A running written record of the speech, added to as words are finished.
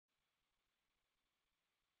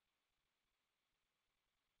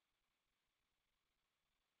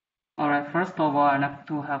Alright, first of all, I'd like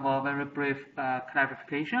to have a very brief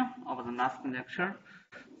clarification of the last lecture.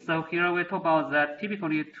 So here we talk about that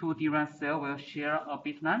typically two DRAM cells will share a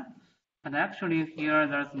bit line, but actually here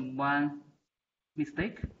there's one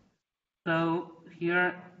mistake. So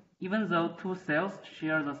here, even though two cells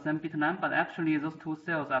share the same bit line, but actually those two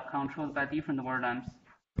cells are controlled by different word lengths.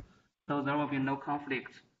 So there will be no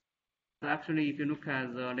conflict. So actually, if you look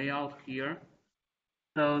at the layout here,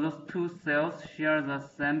 so those two cells share the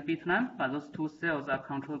same bit line, but those two cells are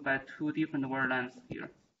controlled by two different word lengths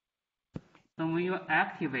here. So when you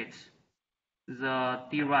activate the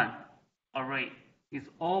DRAM array, it's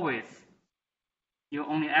always you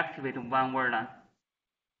only activate one word line.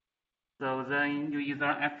 So then you either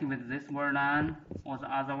activate this word line or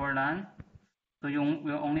the other word line. So you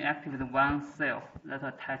will only activate one cell that's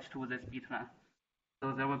attached to this bit line.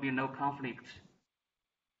 So there will be no conflict.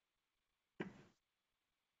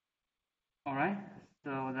 All right,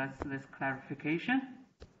 so that's this clarification.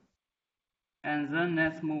 And then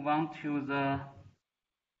let's move on to the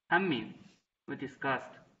timing we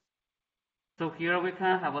discussed. So here we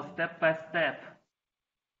can have a step-by-step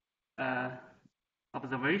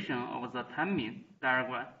observation of the timing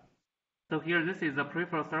diagram. So here this is the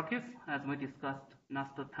peripheral circuits as we discussed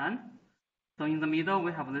last time. So in the middle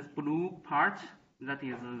we have this blue part that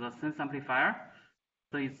is the sense amplifier.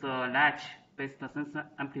 So it's a latch-based sense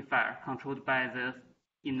amplifier controlled by the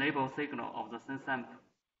enable signal of the sense amp.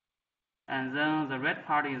 And then the red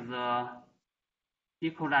part is the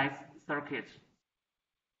equalize circuit.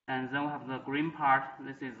 And then we have the green part.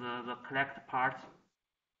 This is the collect part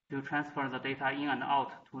to transfer the data in and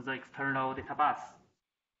out to the external data bus.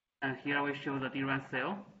 And here we show the DRAM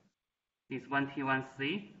cell is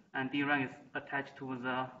 1T1C, and DRAM is attached to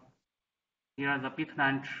the here the bit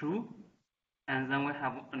line true, and then we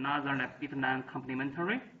have another like bit line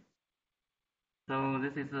complementary. So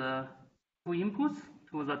this is two inputs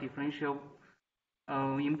to the differential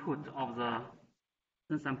input of the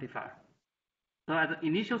sense amplifier. So at the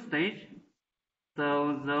initial stage,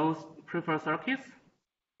 so those peripheral circuits,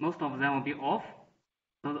 most of them will be off.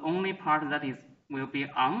 So the only part that will be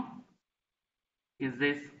on is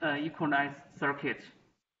this equalize circuit.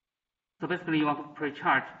 So basically you want to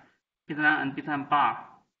pre-charge bit line and bit line bar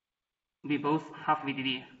to be both half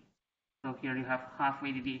VDD. So here you have half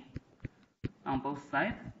VDD on both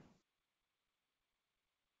sides.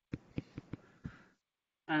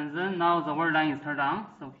 And then now the word line is turned on.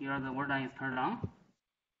 So here the word line is turned on.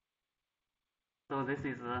 So this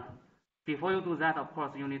is, before you do that, of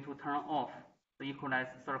course, you need to turn off the equalize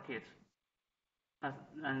circuit.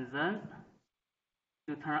 And then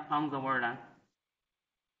you turn on the word line.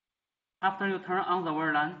 After you turn on the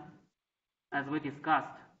word line, as we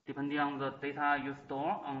discussed, depending on the data you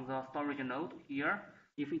store on the storage node here,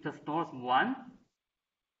 if it stores 1,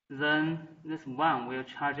 then this 1 will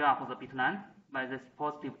charge up the bit line by this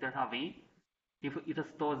positive delta V. If it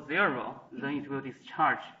stores 0, then it will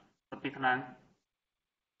discharge the bit line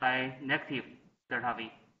by negative delta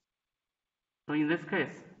V. So in this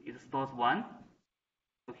case, it stores 1.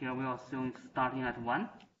 So here we assume it's starting at 1.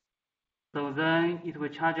 So then it will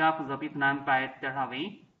charge up the bit line by delta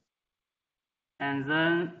V. And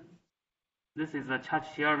then this is the charge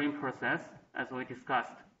sharing process as we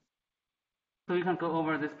discussed. So you can go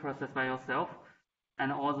over this process by yourself,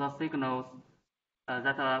 and all the signals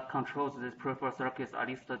that controls these peripheral circuits are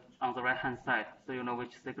listed on the right-hand side, so you know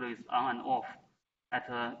which signal is on and off at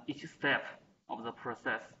each step of the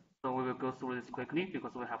process. So we will go through this quickly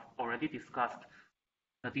because we have already discussed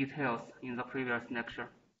the details in the previous lecture.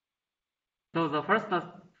 So the first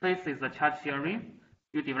phase is the charge sharing.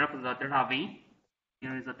 You develop the delta V.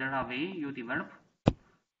 Here is the delta V you develop.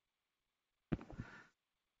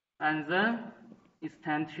 And then it's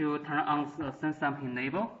time to turn on the sense amp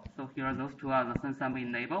enable. So here those two are the sense amp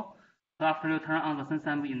enable. So after you turn on the sense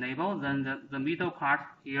amp enable, then the middle part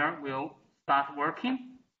here will start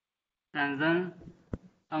working. And then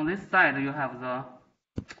on this side you have the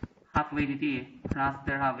half VDD plus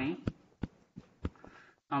delta V.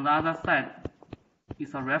 On the other side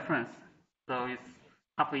is a reference, so it's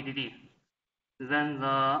half VDD. Then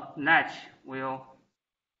the latch will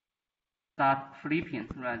start flipping,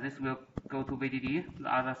 right? This will go to VDD, the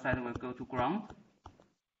other side will go to ground.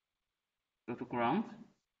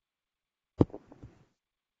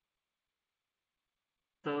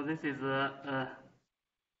 So this is the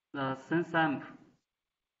sense amp.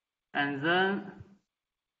 And then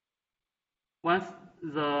once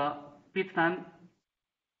the bit line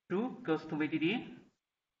 2 goes to VDD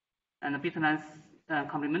and the bit line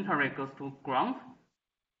complementary goes to ground,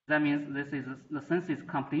 that means this is the sense is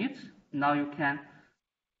complete. Now you can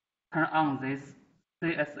turn on this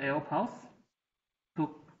CSL pulse to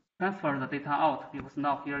transfer the data out, because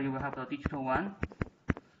now here you will have the digital one,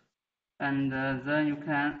 and then you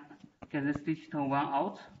can get this digital one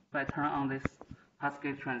out by turning on this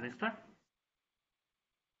cascade transistor.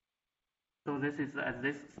 So this is at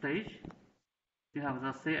this stage. You have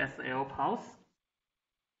the CSL pulse.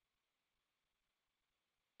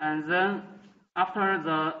 And then after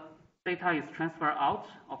the data is transferred out,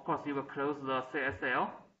 of course, you will close the CSL.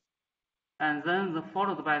 And then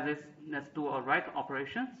followed by this, let's do a write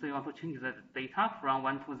operation. So you want to change the data from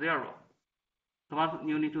 1 to 0. So what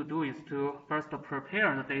you need to do is to first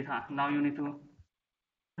prepare the data. Now you need to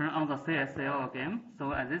turn on the CSL again.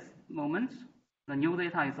 So at this moment, the new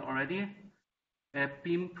data is already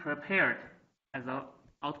being prepared as an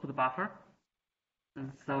output buffer.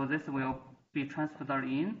 And so this will be transferred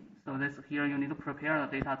in. So this here you need to prepare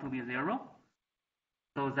the data to be 0.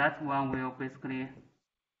 So that one will basically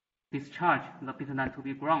discharge the bit line to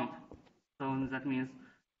be ground. So that means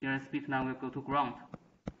here this bit line will go to ground.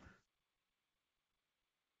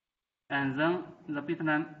 And then the bit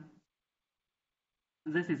line,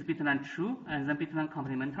 this is bit line true, and then bit line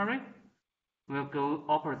complementary will go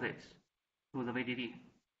opposite to the VDD.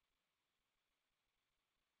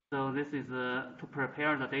 So this is to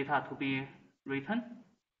prepare the data to be written.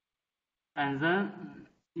 And then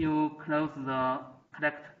you close the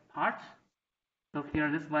collect part. So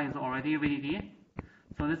here this one is already VDD.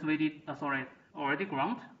 So this VDD, already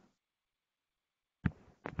ground.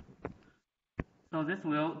 So this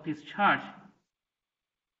will discharge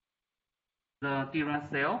the DRAM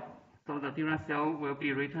cell. So the DRAM cell will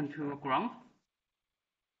be written to ground.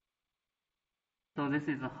 So this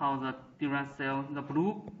is how the DRAM cell, the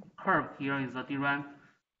blue curve here is the DRAM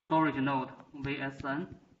storage node VSN.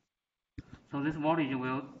 So this voltage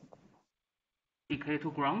will decay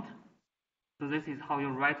to ground. So this is how you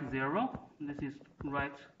write 0. This is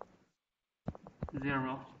write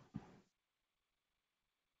 0.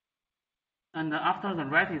 And after the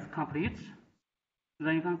write is complete,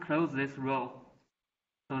 then you can close this row.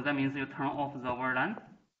 So that means you turn off the word line.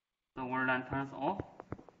 The word line turns off.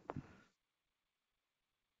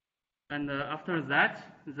 And after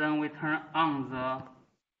that, then we turn on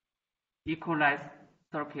the equalize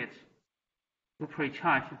circuit to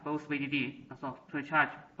pre-charge both VDD. So pre-charge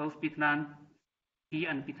both bit line B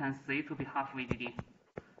and bit line C to be half VDD.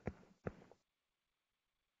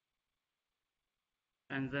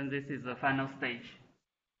 And then this is the final stage.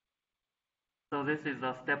 So this is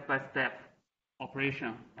the step-by-step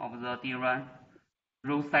operation of the DRAM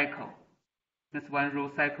row cycle. This one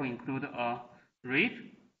row cycle includes a read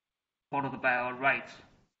followed by a write.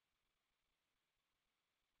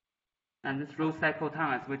 And this row cycle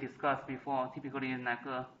time, as we discussed before, typically in like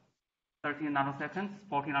 30 nanoseconds,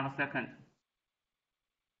 40 nanoseconds.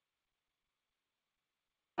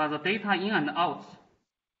 But the data in and out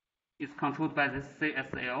is controlled by this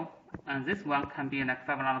CSL, and this one can be like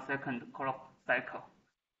 5 nanosecond clock cycle.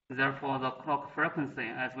 Therefore, the clock frequency,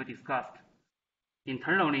 as we discussed,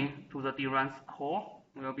 internally to the DRAM's core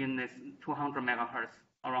will be in this 200 megahertz,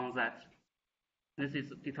 around that. This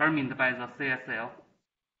is determined by the CSL.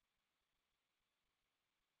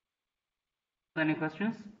 Any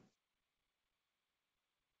questions?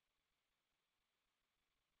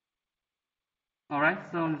 All right,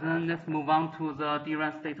 so then let's move on to the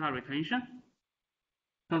DRAM data retention.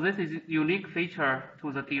 So this is a unique feature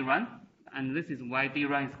to the DRAM, and this is why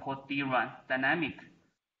DRAM is called DRAM, dynamic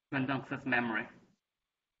random access memory.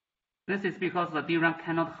 This is because the DRAM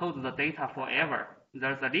cannot hold the data forever.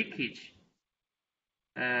 There's a leakage.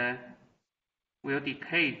 Will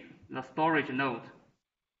decay the storage node.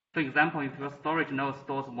 For example, if your storage node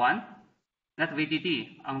stores 1, that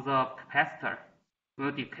VDD on the capacitor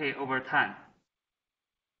will decay over time.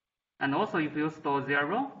 And also if you store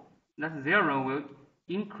 0, that 0 will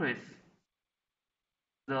increase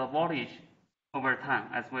the voltage over time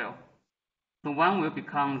as well. So 1 will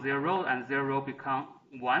become 0 and 0 become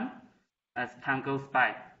 1 as time goes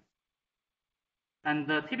by. And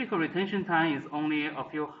the typical retention time is only a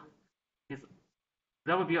few,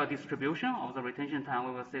 there will be a distribution of the retention time.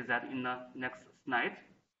 We will see that in the next slide.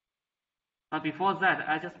 But before that,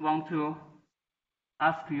 I just want to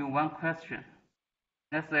ask you one question.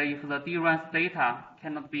 Let's say if the DRAM's data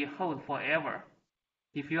cannot be held forever,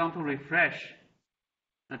 if you want to refresh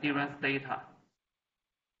the DRAM's data,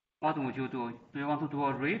 what would you do? Do you want to do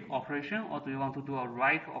a read operation or do you want to do a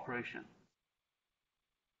write operation?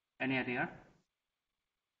 Any idea?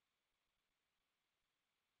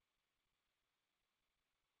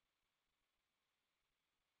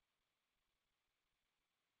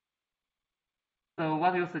 So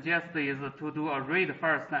what you suggest is to do a read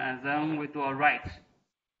first and then we do a write.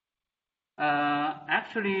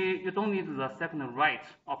 Actually, you don't need the second write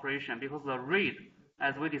operation because the read,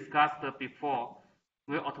 as we discussed before,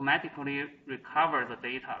 will automatically recover the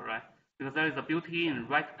data, right? Because there is a built-in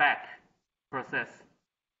write back process.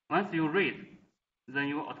 Once you read, then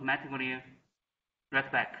you automatically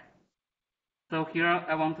write back. So here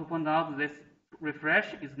I want to point out this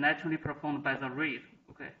refresh is naturally performed by the read.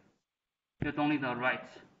 Okay, you don't need a write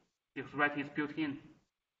because write is built in.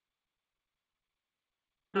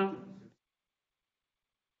 So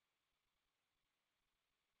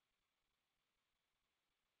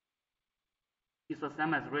it's the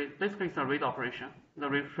same as read. Basically, it's a read operation. The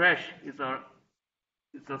refresh is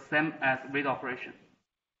the same as read operation.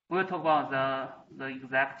 We'll talk about the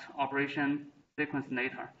exact operation sequence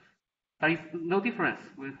later. But it's no difference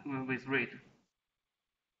with read.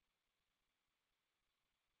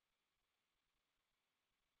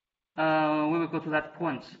 We will go to that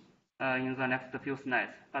point in the next few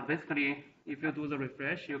slides. But basically, if you do the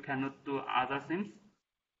refresh, you cannot do other things.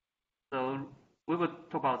 So we will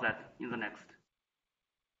talk about that in the next.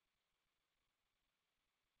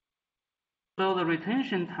 So the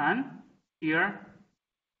retention time here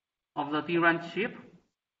of the DRAM chip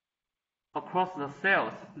across the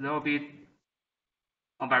cells, there will be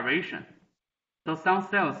a variation. So some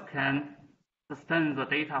cells can sustain the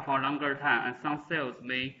data for a longer time, and some cells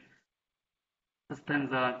may sustain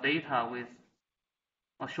the data with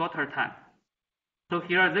a shorter time. So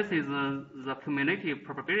here, this is the cumulative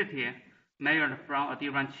probability measured from a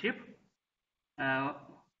DRAM chip.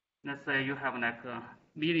 Let's say you have like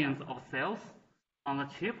millions of cells on the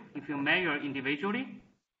chip. If you measure individually,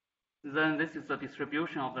 then this is the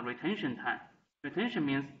distribution of the retention time. Retention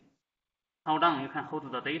means how long you can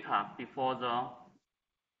hold the data before the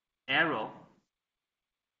error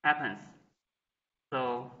happens.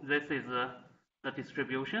 So this is the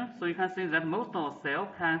distribution. So you can see that most of the cell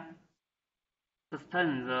can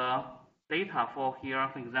sustain the data for here.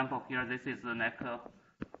 For example, here this is like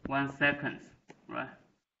 1 second, right?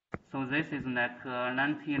 So this is like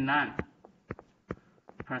 99%,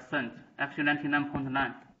 actually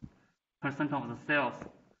 99.9% of the cells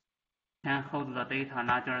can hold the data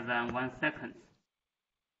larger than 1 second.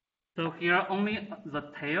 So here only the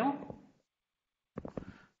tail,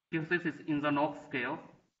 because this is in the log scale.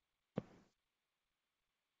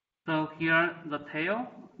 So here the tail,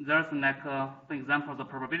 there's like, for example, the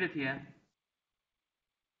probability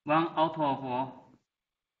 1 out of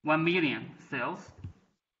 1 million cells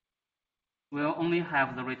will only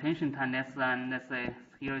have the retention time less than, let's say,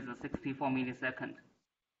 here is 64 milliseconds.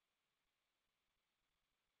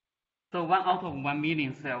 So 1 out of 1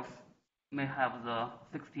 million cells may have the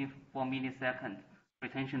 64 millisecond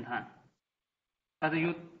retention time. But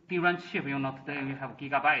you DRAM chip, you know, today you have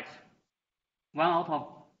gigabytes. 1 out of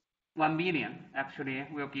 1 million actually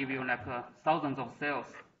will give you like thousands of cells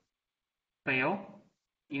fail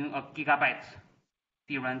in a gigabyte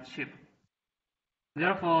DRAM chip.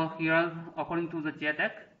 Therefore, here, according to the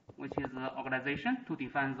JEDEC, which is the organization to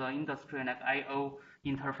define the industry like I/O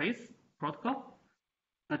interface protocol,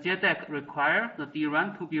 the JEDEC requires the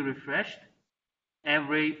DRAM to be refreshed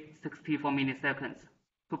every 64 milliseconds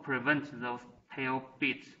to prevent those tail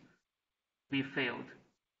bits be failed.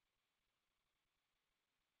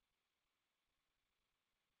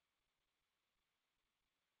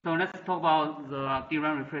 So let's talk about the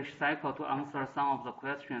DRAM refresh cycle to answer some of the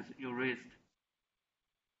questions you raised.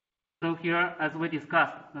 So here, as we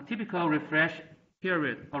discussed, the typical refresh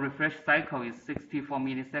period or refresh cycle is 64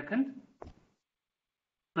 milliseconds.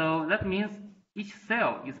 So that means each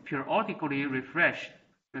cell is periodically refreshed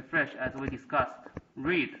as we discussed,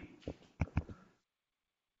 read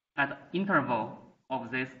at interval of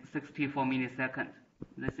this 64 milliseconds.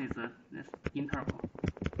 This is this interval.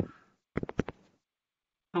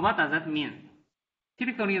 So what does that mean?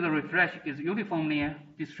 Typically, the refresh is uniformly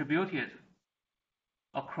distributed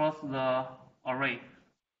across the array.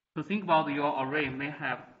 So think about your array may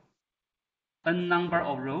have n number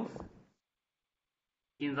of rows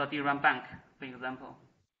in the DRAM bank, for example.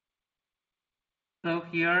 So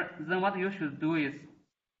here, then what you should do is,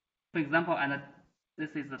 for example, and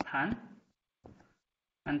this is the 10,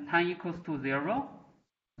 and 10 equals to 0.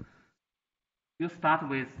 You start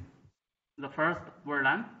with the first word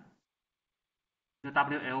line, the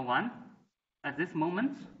WL1. At this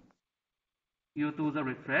moment, you do the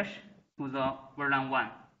refresh to the word line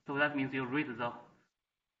 1. So that means you read the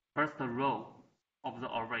first row of the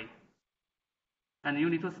array. And you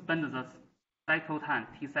need to spend the cycle time,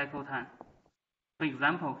 T cycle time. For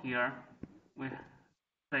example, here, we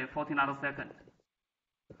say 40 nanoseconds.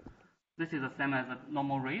 This is the same as a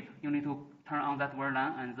normal read. You need to turn on that word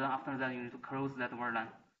line, and then after that, you need to close that word line.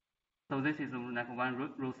 So this is like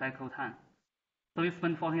one row cycle time. So you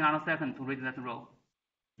spend 40 nanoseconds to read that row.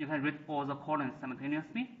 You can read all the columns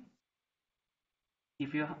simultaneously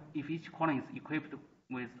if each column is equipped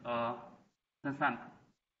with a timestamp.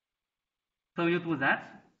 So you do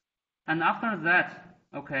that, and after that,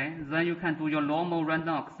 okay, then you can do your normal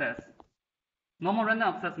random access. Normal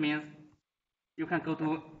random access means you can go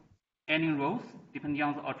to any rows depending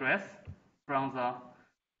on the address from the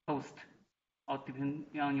host, or depending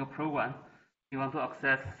on your program. You want to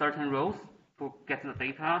access certain rows to get the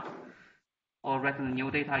data or write the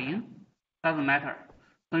new data in, doesn't matter.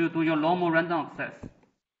 So you do your normal random access.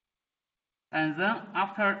 And then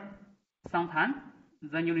after some time,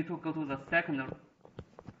 then you need to go to the second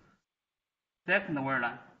word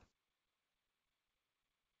line.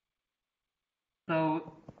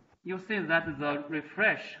 So you see that the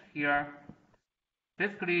refresh here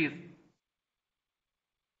basically is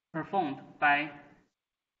performed by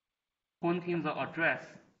pointing the address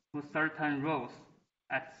to certain rows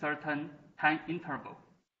at certain time interval.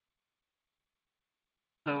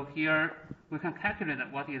 So here we can calculate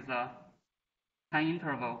what is the time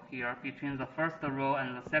interval here between the first row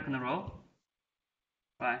and the second row,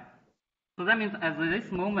 right? So that means at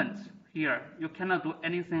this moment here, you cannot do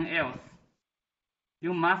anything else.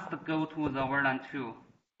 You must go to the word line 2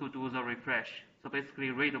 to do the refresh. So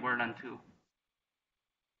basically read word line 2.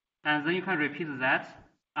 And then you can repeat that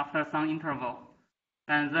after some interval.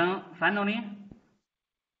 And then finally,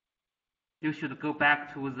 you should go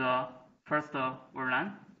back to the first word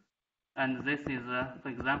line. And this is, for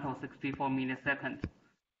example, 64 milliseconds.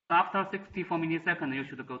 So after 64 milliseconds, you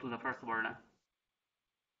should go to the first word line.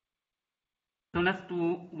 So let's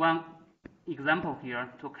do one example here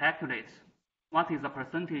to calculate what is the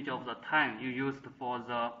percentage of the time you used for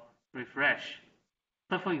the refresh.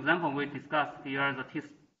 So for example, we discussed here the T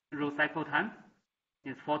row cycle time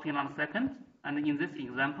is 40 nanoseconds. And in this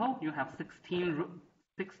example, you have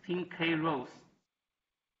 16K rows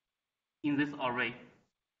in this array.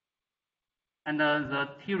 And the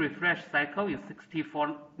T refresh cycle is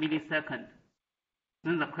 64 milliseconds.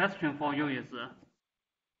 Then the question for you is,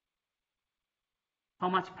 how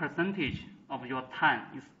much percentage of your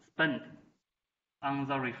time is spent on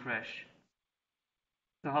the refresh?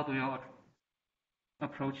 So how do you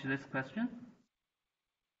approach this question?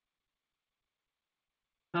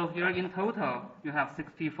 So here in total, you have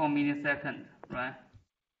 64 milliseconds, right?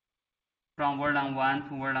 From word line 1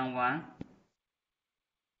 to word line 1.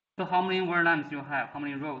 So how many word lines you have? How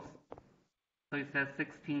many rows? So it says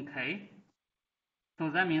 16K. So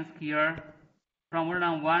that means here, from word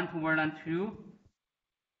line 1 to word line 2,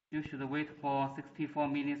 you should wait for 64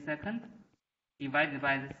 milliseconds divided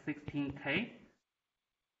by this 16K,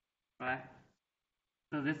 right?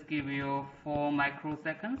 So this gives you 4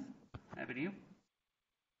 microseconds, I believe.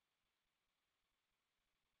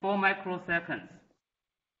 4 microseconds.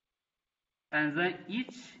 And then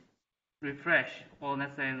each refresh, or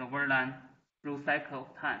let's say the word line row cycle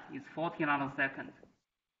time, is 40 nanoseconds.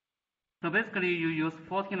 So basically you use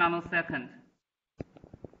 40 nanoseconds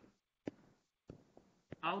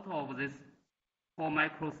out of this 4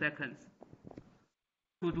 microseconds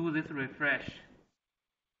to do this refresh.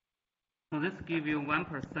 So this gives you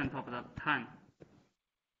 1% of the time,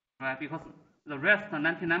 right? Because the rest,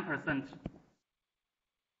 99%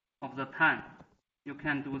 of the time, you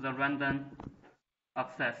can do the random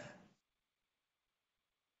access.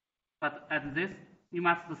 But at this, you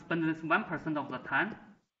must spend this 1% of the time,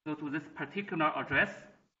 go to this particular address,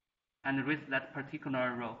 and read that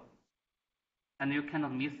particular row. And you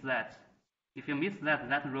cannot miss that. If you miss that,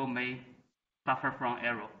 that row may suffer from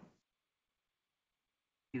error.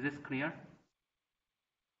 Is this clear?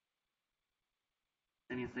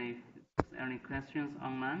 Let me see if there are any questions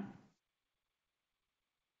online.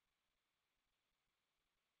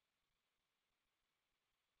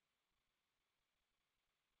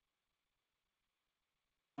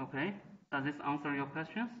 Okay, does this answer your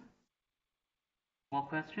questions? More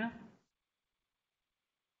questions?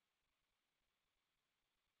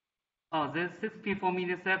 Oh, this 64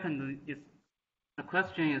 milliseconds is, the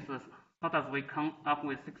question is, how does we come up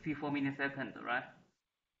with 64 milliseconds, right?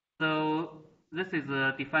 So this is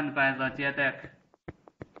defined by the JEDEC.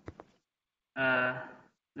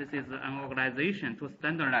 This is an organization to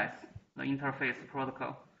standardize the interface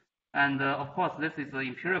protocol. And of course, this is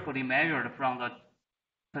empirically measured from the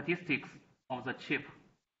statistics of the chip.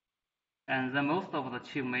 And then most of the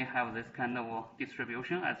chip may have this kind of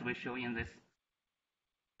distribution as we show in this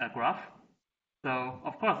graph. So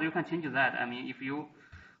of course you can change that. I mean, if you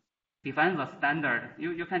define the standard,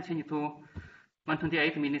 you can change it to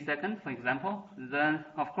 128 milliseconds, for example. Then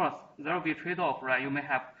of course there will be a trade-off, right? You may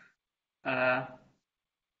have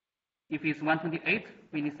if it's 128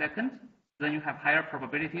 milliseconds, then you have higher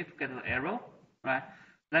probability to get the error, right?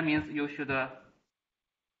 That means you should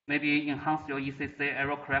maybe enhance your ECC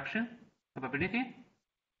error correction capability,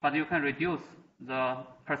 but you can reduce the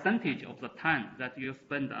percentage of the time that you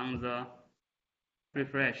spend on the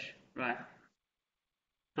refresh, right?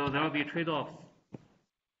 So there will be trade-offs.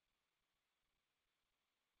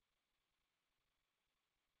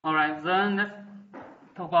 All right, then let's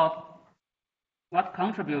talk about what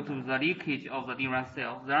contributes to the leakage of the DRAM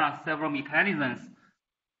cell. There are several mechanisms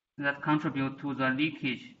that contribute to the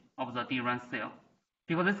leakage of the DRAM cell.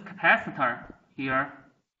 Because this capacitor here,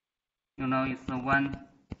 you know, is the one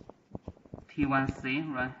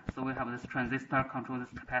T1C, right? So we have this transistor control this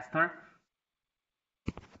capacitor.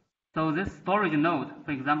 So this storage node,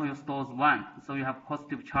 for example, you store 1, so you have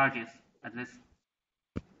positive charges at this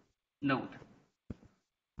node.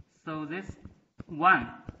 So this 1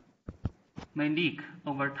 may leak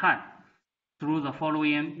over time through the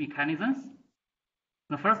following mechanisms.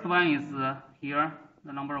 The first one is here,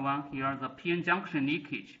 the number 1 here, the p-n junction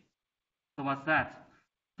leakage. So what's that?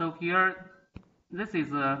 So here, this is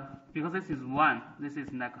because this is 1, this is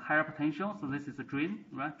like higher potential, so this is a drain,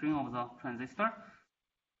 right? Drain of the transistor.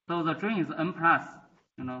 So the drain is N plus,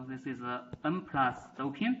 you know, this is N plus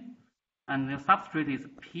doping, and the substrate is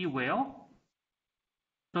P well.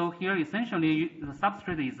 So here essentially the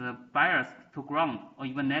substrate is biased to ground or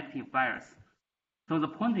even negative bias. So the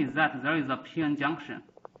point is that there is a p-n junction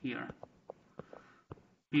here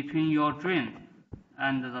between your drain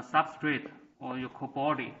and the substrate or your core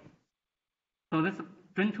body. So this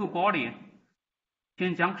drain to body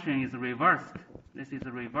p-n junction is reversed. This is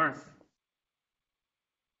reverse.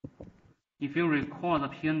 If you recall the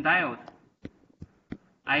p-n diode,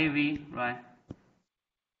 IV, right?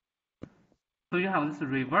 So you have this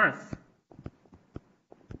reverse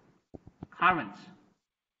current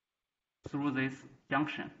through this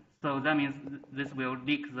junction. So that means this will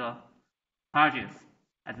leak the charges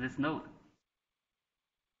at this node.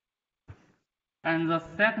 And the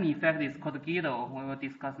second effect is called Guido. We will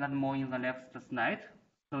discuss that more in the next slide.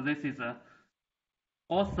 So this is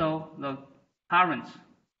also the current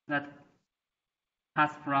that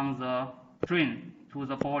passes from the drain to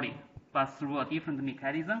the body, but through a different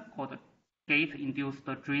mechanism called gate-induced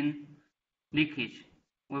drain leakage.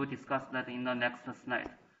 We will discuss that in the next slide.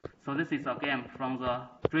 So this is again from the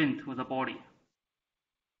drain to the body.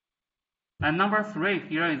 And number 3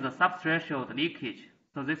 here is the subthreshold leakage.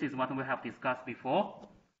 So this is what we have discussed before.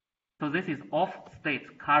 So this is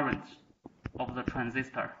off-state current of the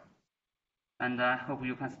transistor. And I hope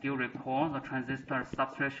you can still recall the transistor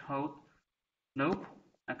subthreshold slope,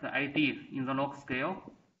 like I did in the log scale,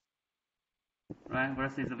 right,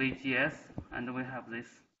 versus VGS, and we have this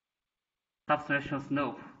subthreshold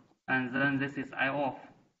slope, and then this is I off.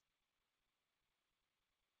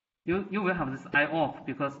 You will have this I off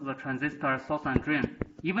because the transistor source and drain,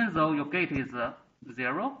 even though your gate is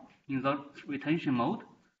 0 in the retention mode,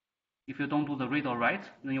 if you don't do the read or write,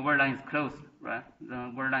 then your word line is closed, right?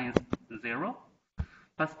 The word line is 0,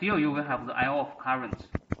 but still you will have the I off current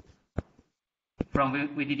from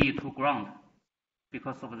VDD to ground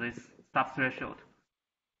because of this subthreshold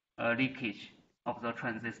leakage of the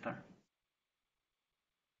transistor.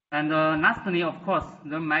 And lastly, of course,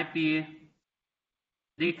 there might be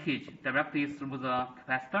leakage directly through the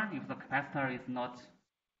capacitor if the capacitor is not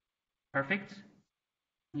perfect.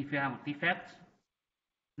 If you have a defect,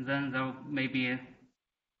 then there may be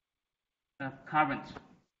a current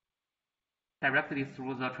directly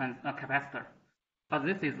through the capacitor. But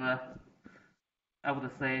this is I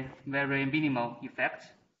would say very minimal effect.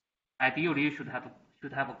 Ideally, you should have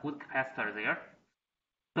a good capacitor there.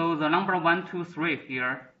 So the number 1, 2, 3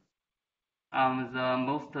 here are the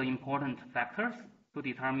most important factors to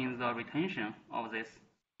determine the retention of this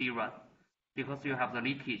DRAM, because you have the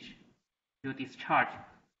leakage to discharge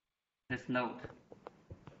this node.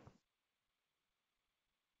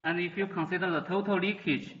 And if you consider the total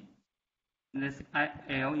leakage, this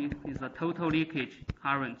IL is the total leakage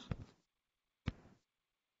current.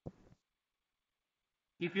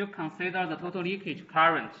 If you consider the total leakage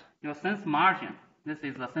current, your sense margin, this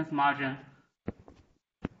is the sense margin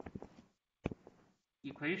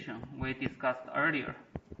equation we discussed earlier.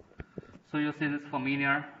 So you see this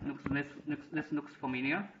familiar, this looks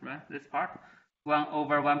familiar, right? This part, 1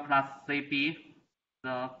 over 1 plus CB,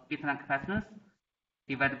 the bit-line capacitance,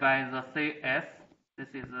 divided by the CS, this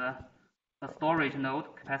is the storage node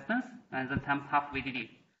capacitance, and then times half VDD.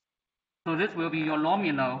 So this will be your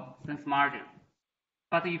nominal sense margin.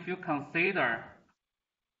 But if you consider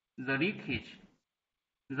the leakage,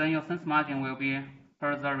 then your sense margin will be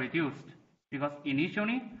further reduced, because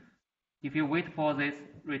initially, if you wait for this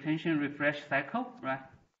retention refresh cycle, right?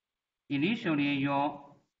 Initially, your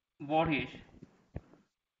voltage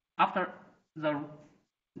after the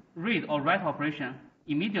read or write operation,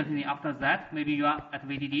 immediately after that, maybe you are at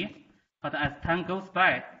VDD, but as time goes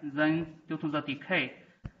by, then due to the decay,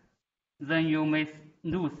 then you may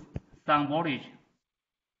lose some voltage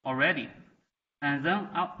already. And then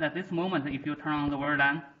at this moment, if you turn on the word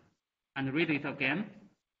line and read it again,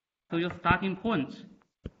 so your starting point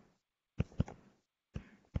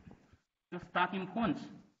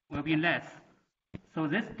will be less. So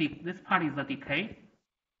this part is the decay.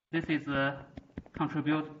 This is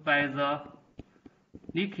contributed by the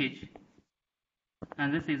leakage,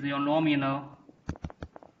 and this is your nominal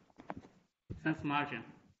sense margin.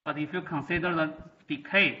 But if you consider the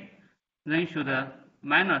decay, then you should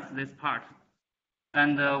minus this part.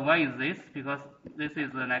 And why is this? Because this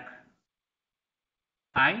is like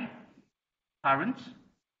I current,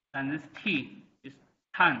 and this T is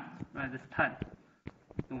time, right? This time.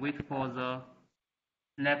 You wait for the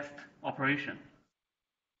next operation.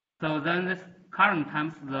 So then this current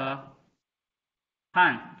times the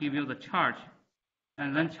time give you the charge,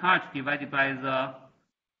 and then charge divided by the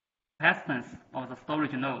capacitance of the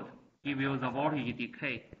storage node give you the voltage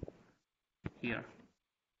decay here.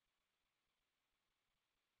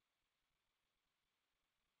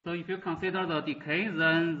 So if you consider the decay,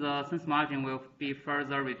 then the sense margin will be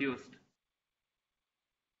further reduced.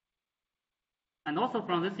 And also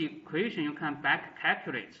from this equation, you can back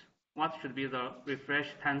calculate what should be the refresh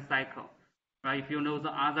time cycle. Right? If you know the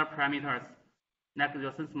other parameters, like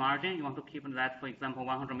your sense margin, you want to keep that, for example,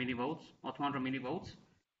 100 millivolts or 200 millivolts.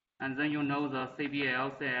 And then you know the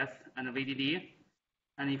CBL, CS, and the VDD.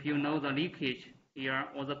 And if you know the leakage here,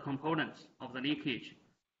 or the components of the leakage,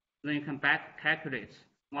 then you can back calculate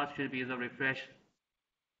what should be the refresh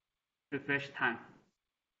time.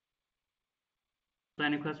 So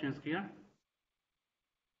any questions here?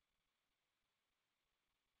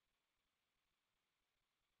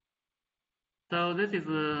 So this is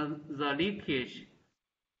the leakage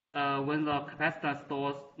when the capacitor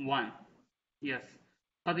stores 1. Yes.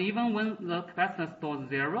 But even when the capacitor stores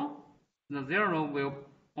 0, the 0 will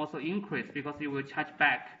also increase because it will charge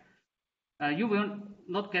back. You will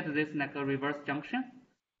not get this like a reverse junction,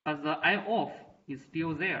 but the I off is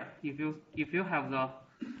still there. If you have the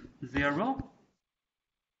 0,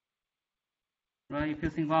 right? If you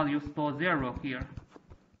think about it, you store 0 here.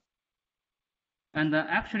 And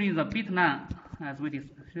actually the bit line, as we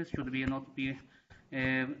discussed, this should be not be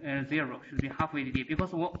 0, should be half VDD,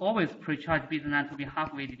 because we always pre-charge bit line to be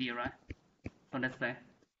half VDD, right? So let's say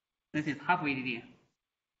this is half VDD.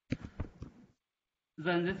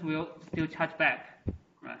 Then this will still charge back,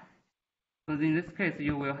 right? So in this case,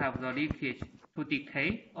 you will have the leakage to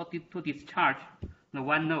decay or to discharge the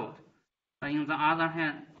one node. But in the other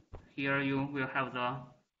hand, here you will have the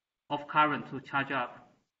off current to charge up.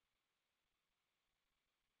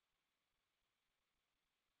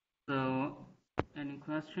 So, any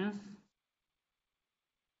questions?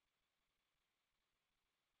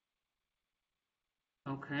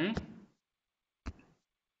 Okay.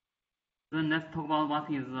 Then let's talk about what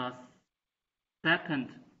is the second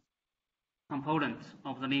component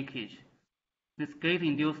of the leakage. This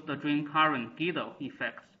gate-induced drain current Guido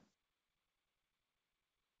effect.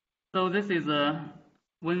 So this is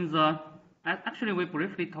when the, actually we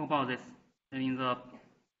briefly talked about this in the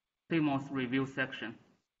CMOS review section.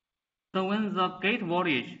 So when the gate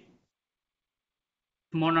voltage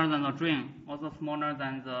smaller than the drain, also smaller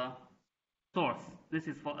than the source, this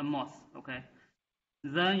is for NMOS, okay?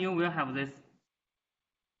 Then you will have this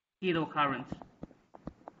Guido current.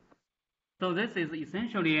 So this is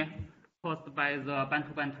essentially caused by the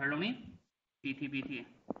band-to-band tunneling, BT.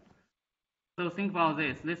 So think about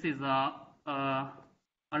this. This is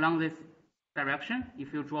along this direction.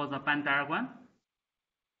 If you draw the band diagram,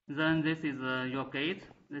 then this is your gate,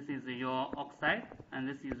 this is your oxide, and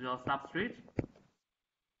this is your substrate.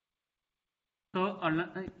 So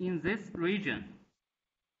in this region,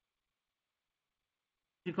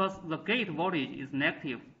 because the gate voltage is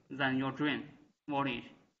negative than your drain voltage,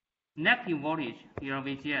 negative voltage here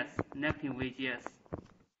VGS, negative VGS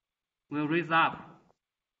will raise up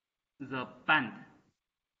the band.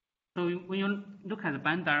 So when you look at the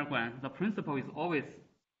band diagram, the principle is always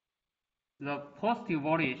the positive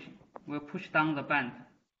voltage will push down the band,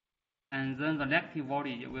 and then the negative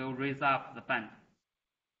voltage will raise up the band.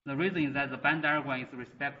 The reason is that the band diagram is with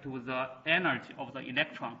respect to the energy of the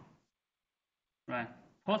electron, right?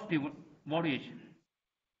 Positive voltage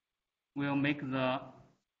will make the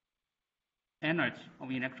energy of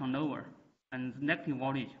electron lower, and negative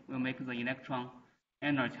voltage will make the electron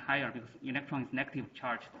energy higher because electron is negative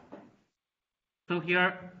charged. So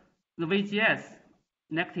here, the VGS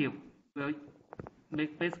negative will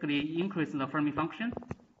basically increase the Fermi function,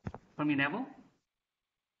 Fermi level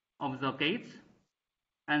of the gate,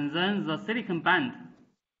 and then the silicon band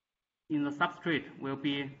in the substrate will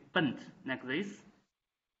be bent like this.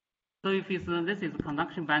 So if this is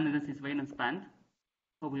conduction band, this is valence band.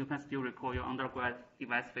 Hope you can still recall your undergrad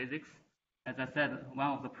device physics. As I said, one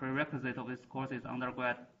of the prerequisites of this course is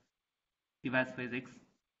undergrad device physics.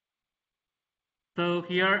 So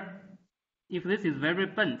here, if this is very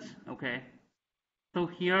bent, okay, so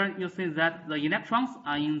here you see that the electrons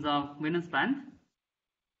are in the valence band,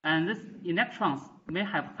 and these electrons may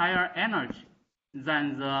have higher energy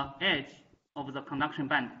than the edge of the conduction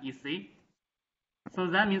band, EC. So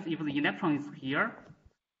that means if the electron is here,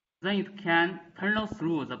 then it can tunnel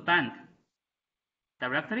through the band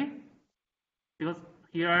directly, because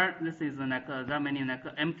here this is like there are many like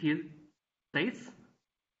empty states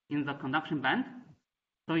in the conduction band.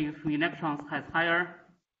 So if electrons has higher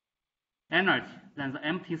energy than the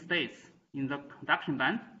empty states in the conduction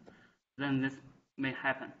band, then this may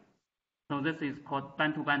happen. So this is called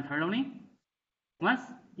band-to-band tunneling. Once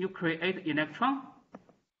you create electron,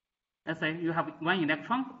 let's say you have one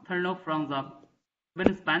electron tunnel from the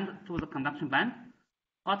valence band to the conduction band,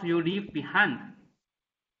 what you leave behind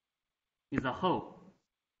is a hole.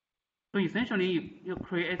 So essentially, you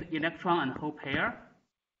create electron and hole pair,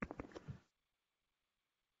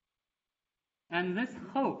 and this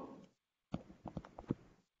hole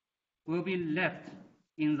will be left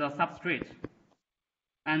in the substrate,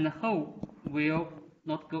 and the hole will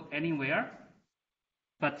not go anywhere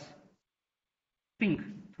but sink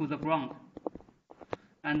to the ground.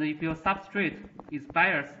 And if your substrate is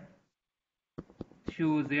biased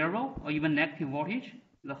to 0 or even negative voltage,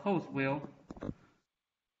 the holes will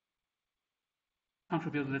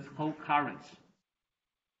contribute this whole current.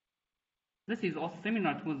 This is also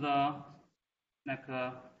similar to the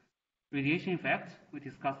radiation effect we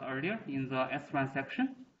discussed earlier in the S1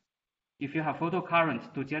 section. If you have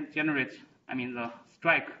photocurrent to generate, the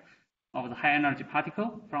strike of the high energy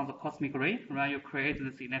particle from the cosmic ray, right? You create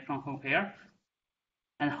this electron hole pair,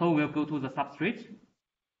 and hole will go to the substrate.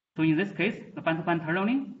 So in this case, the band-to-band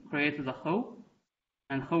tunneling creates the hole,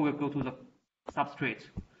 and hole will go to the substrate.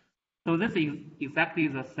 So this is exactly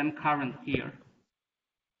the same current here.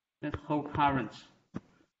 This whole current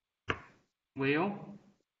will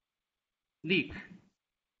leak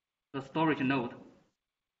the storage node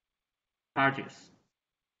charges.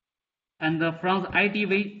 And from the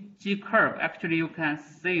IDVG curve, actually you can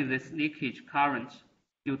see this leakage current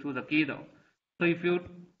due to the gate. So if you,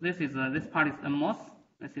 this part is NMOS,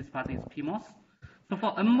 this part is PMOS. So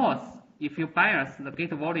for NMOS, if you bias the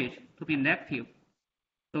gate voltage to be negative,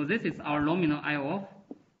 so this is our nominal IO.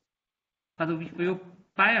 But if you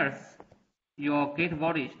bias your gate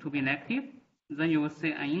voltage to be negative, then you will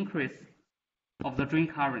see an increase of the drain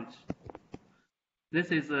current.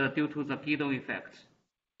 This is due to the Guido effect,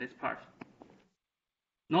 this part.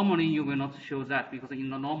 Normally you will not show that because in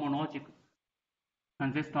the normal logic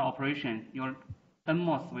transistor operation, your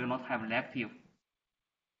NMOS will not have negative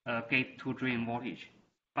gate to drain voltage.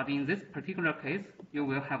 But in this particular case, you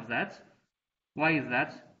will have that. Why is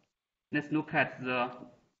that? Let's look at the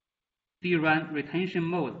DRAM retention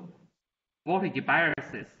mode voltage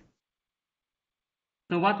biases.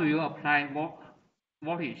 So what do you apply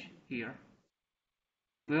voltage here?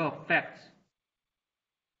 Will affect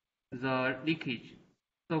the leakage.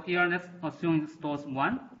 So here let's assume it stores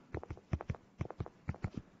 1.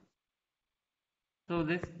 So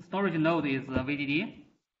this storage node is VDD,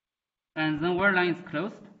 and then where line is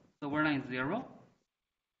closed, so where line is 0.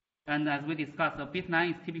 And as we discussed, the bit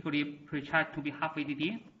line is typically pre-charged to be half VDD,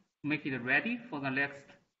 to make it ready for the next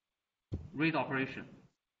read operation.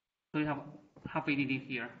 So you have half VDD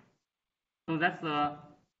here. So that's the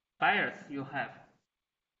bias you have.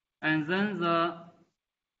 And then the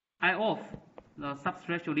I-off, the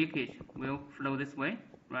substrate leakage, will flow this way,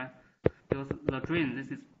 right? Because the drain,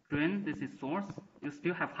 this is source. You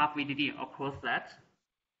still have half VDD across that.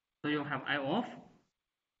 So you have I-off.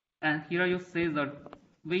 And here you see the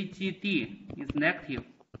VGD is negative.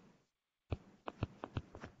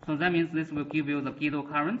 So that means this will give you the Guido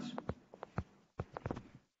current.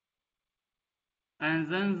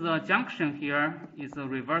 And then the junction here is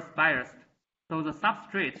reverse biased. So the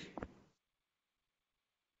substrate,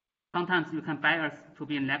 sometimes you can bias to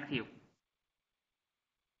be negative.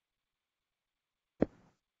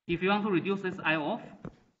 If you want to reduce this I-off,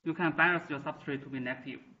 you can bias your substrate to be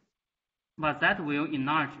negative. But that will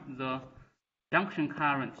enlarge the junction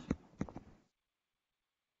current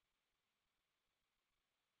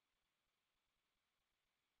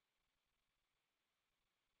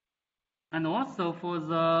And also for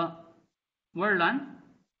the word line,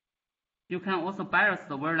 you can also bias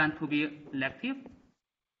the word line to be elective.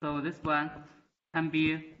 So this one can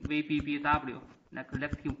be VBBW, like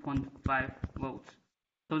elective 0.5 volts.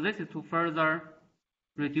 So this is to further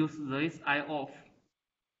reduce this I off,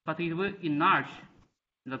 but it will enlarge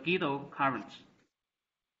the Guido current.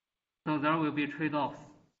 So there will be trade-offs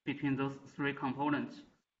between those three components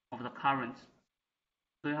of the current.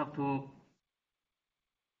 So you have to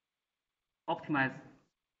optimize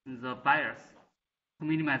the bias to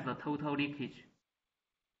minimize the total leakage.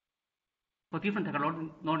 For different technology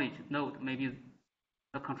node, maybe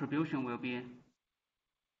the contribution will be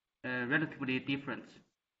relatively different.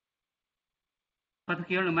 But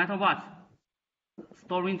here, no matter what,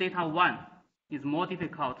 storing data 1 is more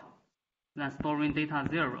difficult than storing data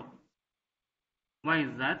 0. Why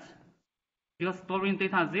is that? Because storing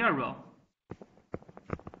data 0,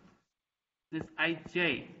 this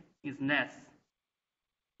Ij is less.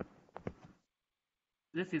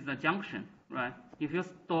 This is the junction, right? If you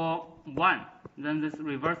store 1, then this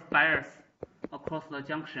reverse bias across the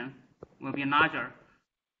junction will be larger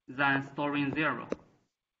than storing 0.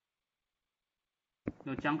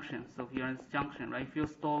 The junction, so here is junction, right? If you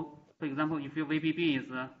store, for example, if your VBB is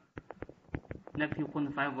negative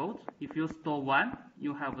 0.5 volts, if you store 1,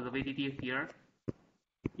 you have the VDD here.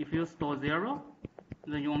 If you store 0,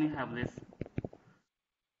 then you only have this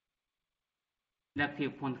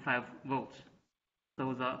negative 0.5 volts.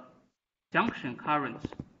 So the junction current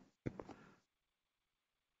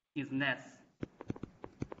is less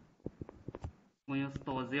when you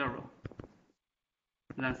store 0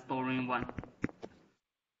 than storing 1.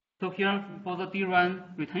 So here for the DRAM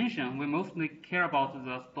retention, we mostly care about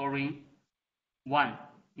the storing 1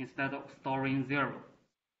 instead of storing 0.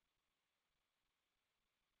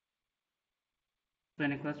 So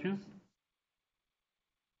any questions?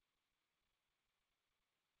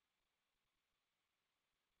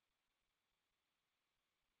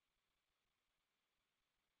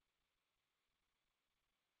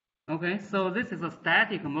 Okay, so this is a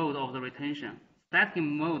static mode of the retention. Static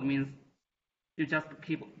mode means you just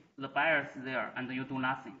keep the bias there and you do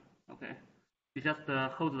nothing. Okay, you just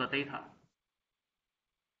hold the data.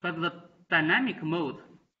 But the dynamic mode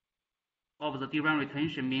of the DRAM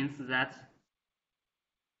retention means that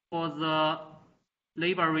for the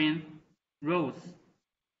labeling rows,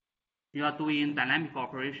 you are doing dynamic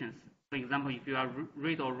operations. For example, if you are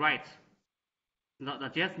read or write the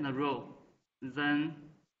adjacent row, then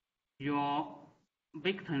your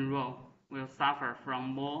victim row will suffer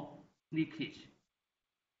from more leakage.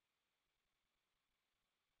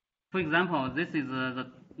 For example, this is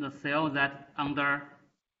the cell that under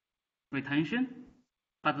retention,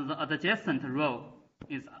 but the adjacent row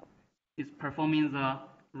is performing the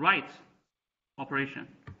write operation.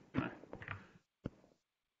 Right?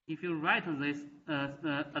 If you write this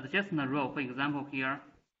adjacent row, for example here,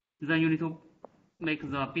 then you need to make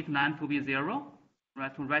the bit line to be 0.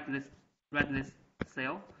 Right, to write this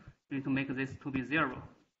cell, you need to make this to be 0.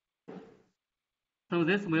 So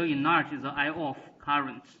this will enlarge the I off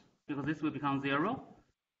current because this will become 0.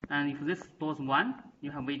 And if this stores 1, you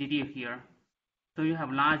have VDD here. So you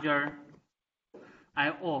have larger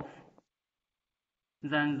I off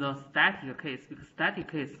than the static case. Because static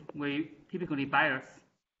case, we typically bias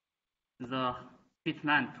the bit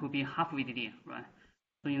line to be half VDD, right?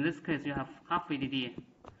 So in this case, you have half VDD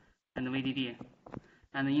and VDD.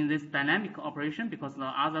 And in this dynamic operation, because the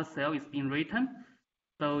other cell is being written,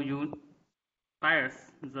 so you bias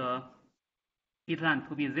the bit line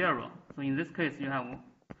to be 0. So in this case, you have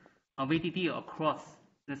a VDD across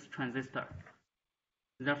this transistor.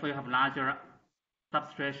 Therefore, you have larger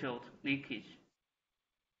subthreshold leakage.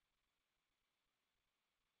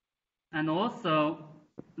 And also,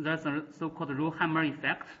 there's a so-called Rowe-Hammer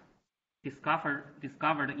effect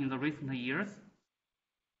discovered in the recent years.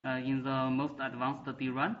 In the most advanced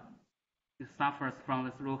DRAM, it suffers from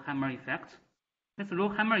this Rowe-Hammer effect. This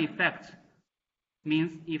Rowe-Hammer effect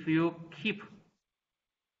means if you keep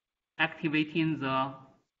activating the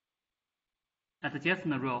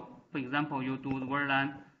adjacent row, for example, you do the word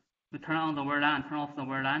line, you turn on the word line and turn off the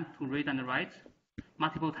word line to read and write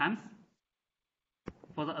multiple times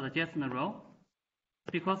for the adjacent row,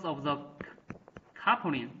 because of the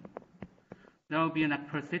coupling, there will be an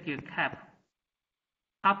parasitic cap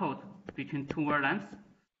coupled between two word lines.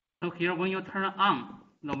 So here, when you turn on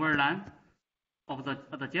the word line of the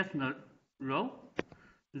adjacent row,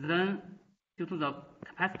 then due to the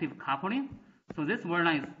capacitive coupling, so this word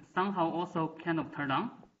line is somehow also kind of turned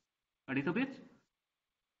on a little bit.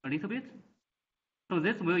 So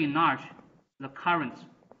this will enlarge the current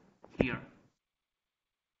here.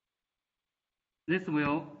 this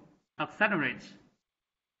will accelerate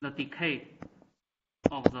the decay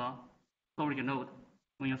of the storage node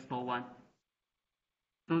when you store one.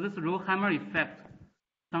 So this row hammer effect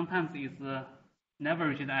sometimes is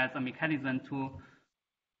leveraged as a mechanism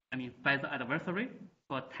by the adversary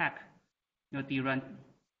to attack your DRAM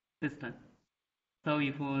system. So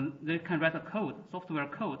if they can write a code, software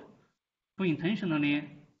code, to intentionally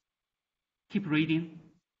keep reading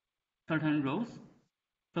certain rows,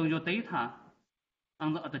 so your data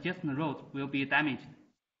on the adjacent rows will be damaged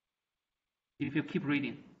if you keep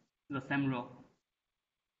reading the same row.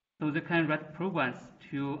 So they can write programs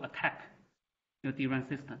to attack your DRAM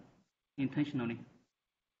system intentionally.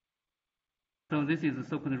 So this is the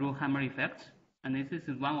so-called row hammer effect, and this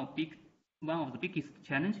is one of the biggest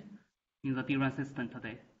challenge in the DRAM system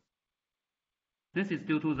today. This is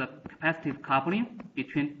due to the capacitive coupling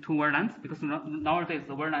between two wire lengths, because nowadays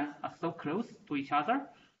the wire lengths are so close to each other.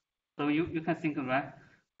 So you can think of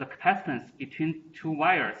the capacitance between two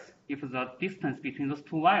wires. If the distance between those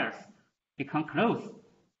two wires become close,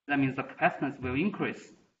 that means the capacitance will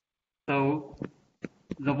increase. So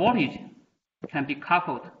the voltage can be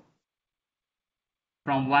coupled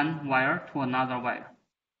from one wire to another wire.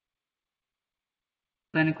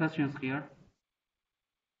 So any questions here?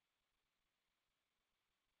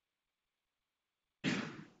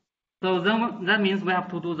 So then that means we have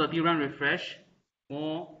to do the DRAM refresh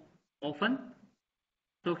more often.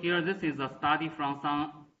 So here this is a study from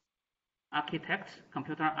some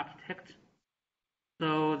computer architect.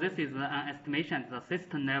 So this is an estimation at the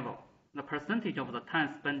system level. The percentage of the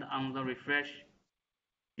time spent on the refresh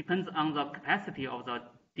depends on the capacity of the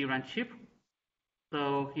DRAM chip.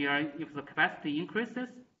 So here, if the capacity increases,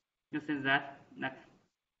 you see that like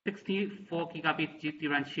 64 gigabit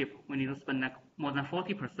DRAM chip, we need to spend like more than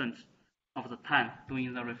 40% of the time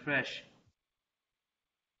doing the refresh.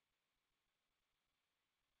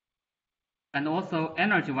 And also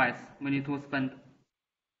energy-wise, we need to spend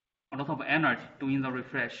a lot of energy doing the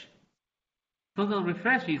refresh. So the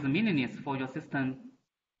refresh is meaningless for your system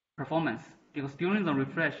performance, because during the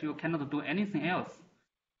refresh, you cannot do anything else.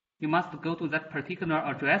 You must go to that particular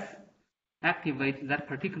address, activate that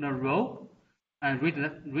particular row, and read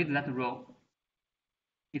that row.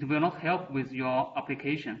 It will not help with your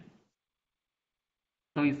application.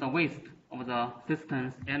 So it's a waste of the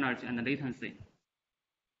system's energy and latency.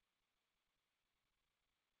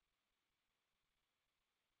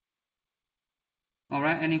 All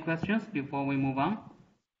right, any questions before we move on?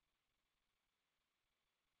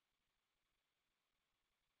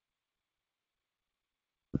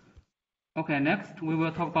 Okay, next we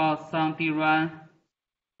will talk about some DRAM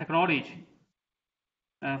technology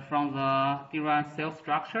from the DRAM cell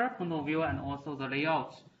structure point of view and also the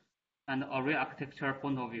layout and array architecture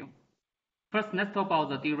point of view. First, let's talk about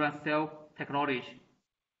the DRAM cell technology.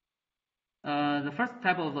 The first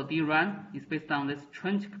type of the DRAM is based on this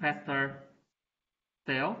trench capacitor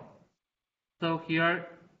cell. So here,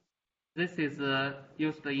 this is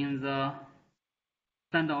used in the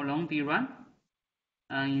standalone DRAM.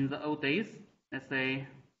 In the old days, let's say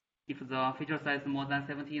if the feature size is more than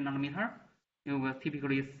 70 nanometer, you will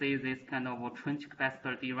typically see this kind of trench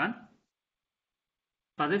capacitor DRAM.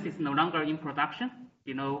 But this is no longer in production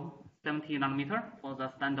below 70 nanometer for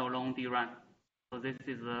the standalone DRAM. So this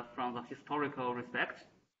is from the historical respect.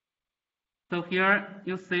 So here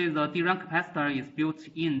you see the DRAM capacitor is built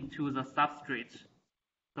into the substrate.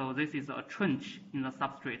 So this is a trench in the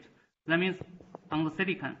substrate. That means on the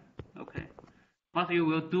silicon, okay. What you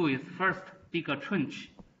will do is first dig a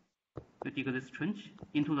trench. You dig this trench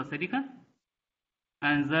into the silicon,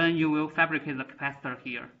 and then you will fabricate the capacitor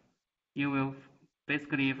here. You will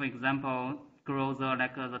basically, for example, grow the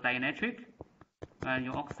dielectric and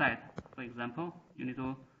your oxide, for example. You need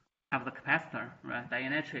to have the capacitor, right,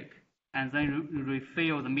 dielectric, and then you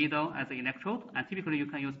refill the middle as an electrode. And typically, you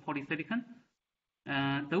can use polysilicon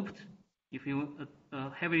doped. If you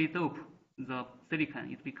heavily dope the silicon,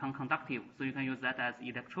 it becomes conductive, so you can use that as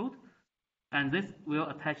electrode, and this will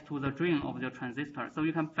attach to the drain of your transistor. So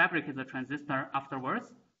you can fabricate the transistor afterwards.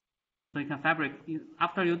 So you can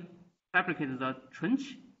after you fabricate the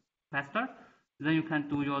trench capacitor, then you can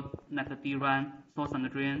do your DRAM source and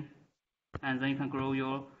drain, and then you can grow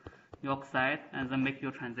your oxide and then make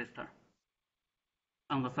your transistor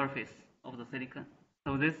on the surface of the silicon.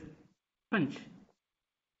 So this trench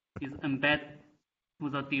is embedded to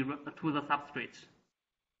the substrate.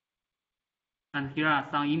 And here are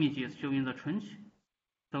some images showing the trench.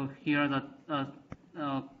 So here the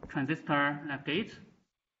transistor gate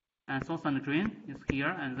and source and drain is here,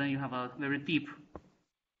 and then you have a very deep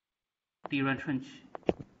DRAM trench.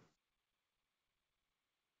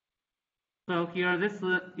 So here, this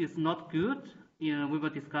is not good. We will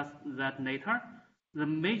discuss that later. The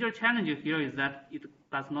major challenge here is that it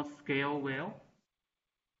does not scale well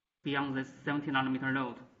beyond this 70 nanometer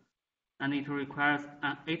node, and it requires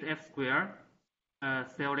an 8F square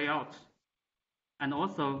cell layout. And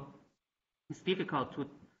also, it's difficult to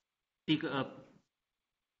dig a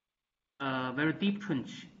very deep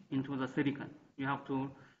trench into the silicon. You have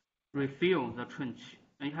to refill the trench,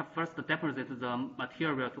 and you have first to deposit the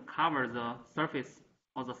material to cover the surface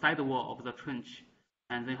or the sidewall of the trench,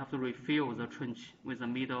 and then you have to refill the trench with the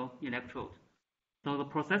middle electrode. So the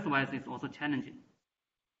process-wise is also challenging.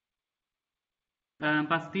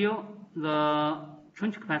 But still, the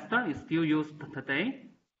trench capacitor is still used today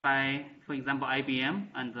by, for example, IBM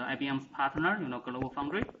and IBM's partner,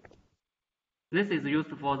 GlobalFoundries. This is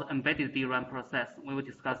used for the embedded DRAM process. We will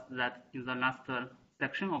discuss that in the last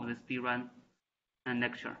section of this DRAM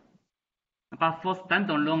lecture. But for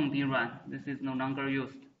standalone DRAM, this is no longer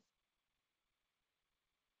used.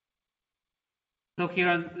 So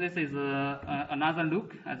here, this is another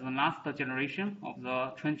look at the last generation of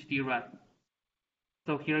the trench DRAM.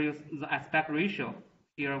 So here is the aspect ratio.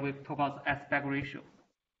 Here we talk about the aspect ratio.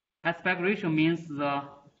 Aspect ratio means the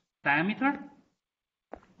diameter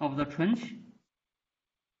of the trench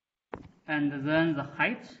and then the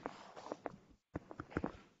height.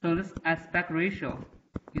 So this aspect ratio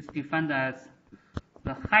is defined as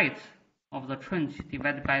the height of the trench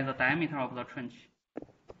divided by the diameter of the trench.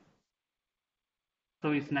 So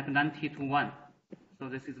it's like 90:1. So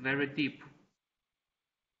this is very deep.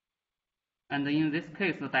 And in this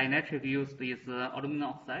case, the dielectric used is aluminum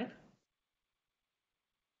oxide.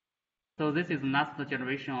 So this is the last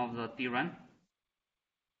generation of the DRAM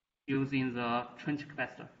using the trench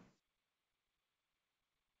capacitor.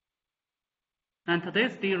 And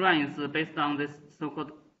today's DRAM is based on this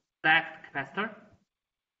so-called stacked capacitor.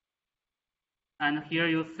 And here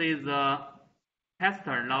you see the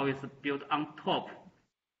capacitor now is built on top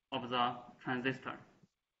of the transistor.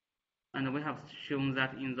 And we have shown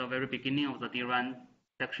that in the very beginning of the DRAM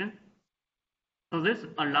section. So this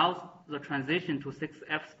allows the transition to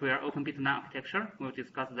 6F square open bit line architecture. We'll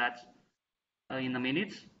discuss that in a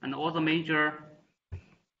minute. And all the major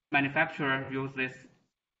manufacturers use this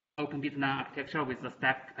open bit line architecture with the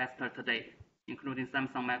stacked capacitor today, including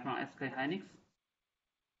Samsung, Micron, SK Hynix.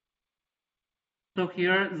 So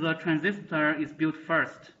here the transistor is built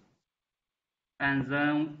first, and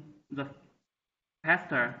then the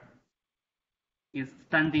capacitor is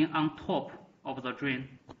standing on top of the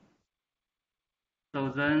drain. So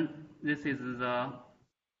then this is the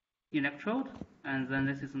electrode, and then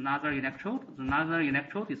this is another electrode. Another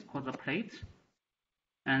electrode is called the plate.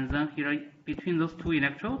 And then here between those two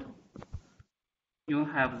electrodes, you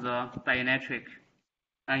have the dielectric.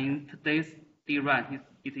 And in today's DRAM,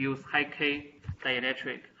 it uses high K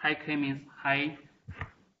dielectric. High K means high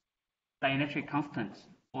dielectric constant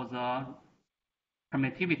for the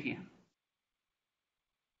permittivity.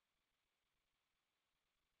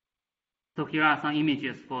 So here are some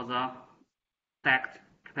images for the stacked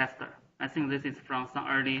capacitor. I think this is from some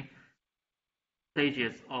early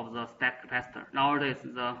stages of the stacked capacitor. Nowadays,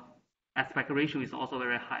 the aspect ratio is also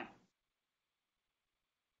very high.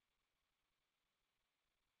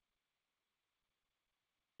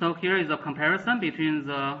 So here is a comparison between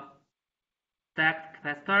the stacked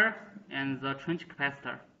capacitor and the trench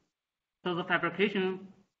capacitor. So the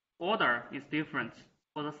fabrication order is different.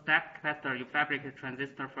 For the stacked capacitor, you fabricate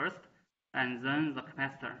transistor first, and then the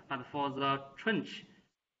capacitor. But for the trench,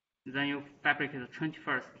 then you fabricate the trench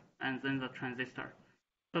first, and then the transistor.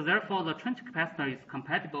 So therefore, the trench capacitor is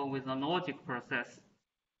compatible with the logic process.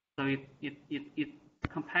 So it's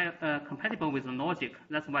compatible with the logic.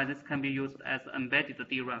 That's why this can be used as embedded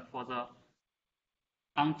DRAM for the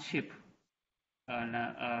on-chip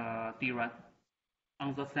DRAM,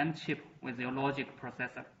 on the same chip with your logic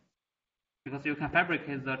processor. Because you can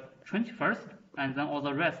fabricate the trench first, and then all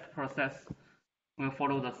the rest process will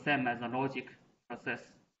follow the same as the logic process.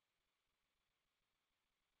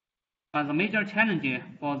 But the major challenge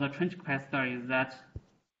for the trench capacitor is that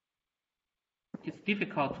it's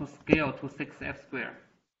difficult to scale to 6F square.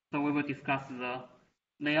 So we will discuss the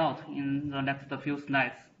layout in the next few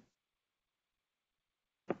slides.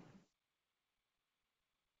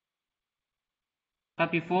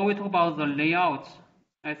 But before we talk about the layout,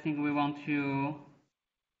 I think we want to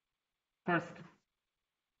first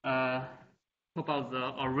talk about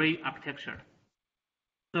the array architecture.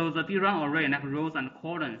 So the DRAM array, like rows and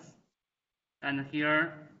columns, and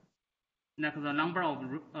here, like the number of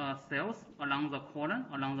cells along the column,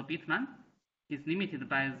 along the bit line, is limited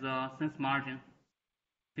by the sense margin,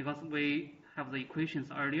 because we have the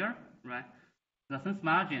equations earlier, right? the sense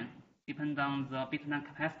margin depends on the bitline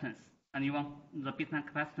capacitance, and you want the bitline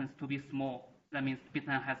capacitance to be small. That means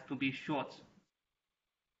bitline has to be short.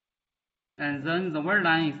 And then the word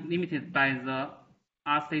line is limited by the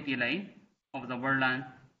RC delay of the word line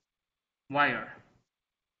wire.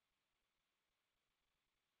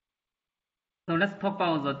 So let's talk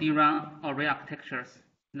about the DRAM array architectures.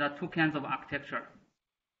 There are two kinds of architecture.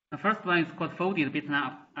 The first one is called folded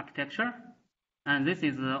bitline architecture, and this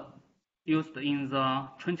is used in the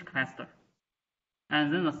trench capacitor.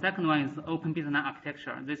 And then the second one is open bitline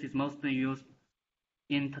architecture. This is mostly used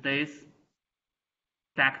in today's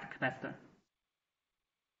stacked capacitor.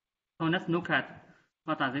 So let's look at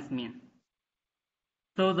what does this mean.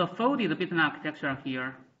 So the folded bitline architecture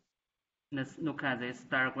here, let's look at this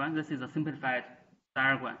diagram. This is a simplified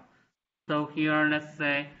diagram. So here, let's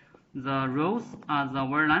say the rows are the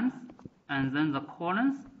word lines, and then the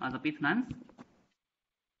columns are the bit lines.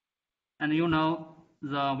 And you know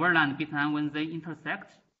the word line and bit line, when they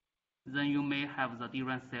intersect, then you may have the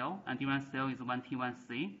DRAM cell, and DRAM cell is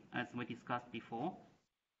 1T1C, as we discussed before.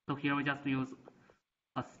 So here we just use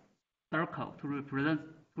a circle to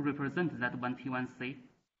represent that 1T1C.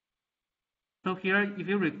 So here, if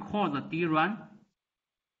you recall the DRAM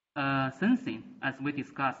sensing, as we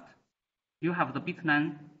discussed, you have the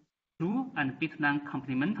bitline true and bitline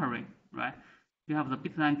complementary, right? You have the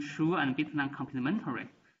bitline true and bitline complementary.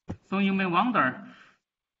 So you may wonder,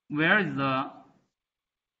 where is the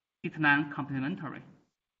bitline complementary?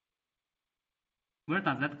 Where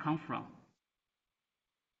does that come from?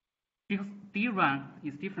 Because DRAM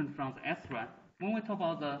is different from the SRAM. When we talk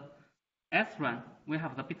about the SRAM, we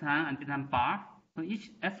have the bitline and bitline bar. So each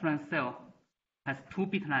SRAM cell has two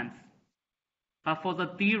bitlines. But for the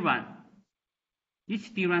DRAM,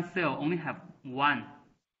 each DRAM cell only have one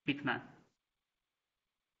bitline.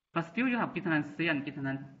 But still you have bitline C and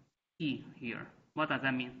bitline E here. What does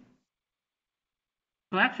that mean?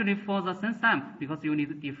 So actually for the sense amp, because you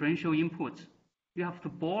need differential input, you have to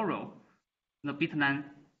borrow the bitline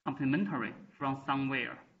complementary from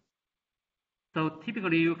somewhere. So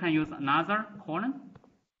typically you can use another column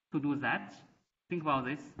to do that. Think about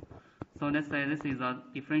this. So let's say this is a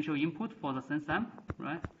differential input for the sense amp,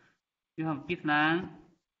 right? You have bitline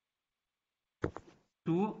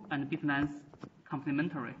 2 and bitline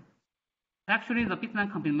complementary. Actually, the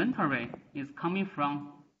bitline complementary is coming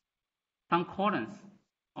from some columns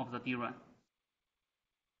of the DRAM.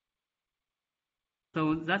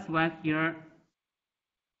 So that's why here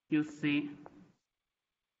you see,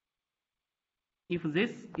 if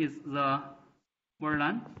this is the word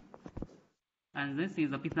line and this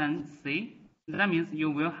is the bitline C, that means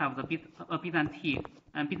you will have the bitline T,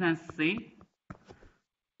 and bitline C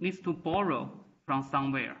needs to borrow from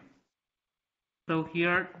somewhere. So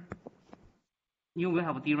here you will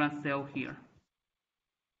have a DRAM cell here.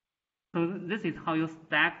 So this is how you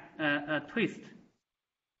twist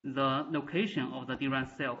the location of the DRAM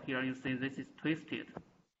cell. Here you see this is twisted.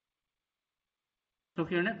 So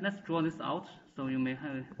here let's draw this out so you may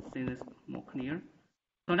see this more clear.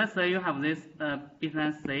 So let's say you have this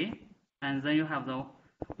bitline C, and then you have the,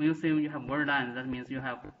 when you say you have word line, that means you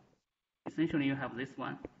have, essentially you have this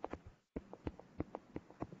one.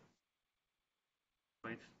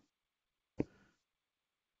 Wait.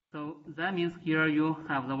 So that means here you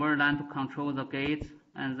have the word line to control the gate,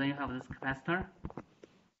 and then you have this capacitor.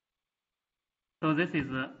 So this is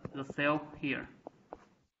the cell here.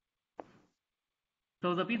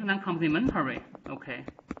 So the bitline complementary, okay.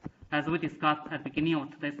 As we discussed at the beginning of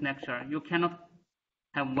today's lecture, you cannot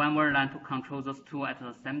have one word line to control those two at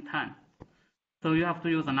the same time. So you have to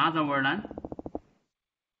use another word line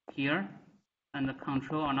here and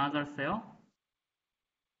control another cell.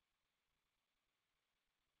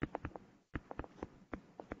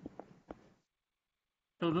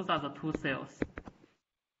 So those are the two cells.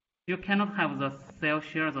 You cannot have the cell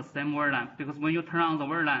share the same word line, because when you turn on the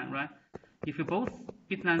word line, right, if you both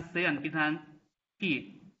bitline C and bitline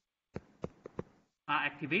P are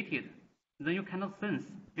activated, then you cannot sense,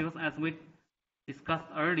 because as we discussed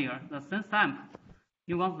earlier, the sense amp,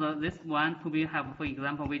 you want this one to have, for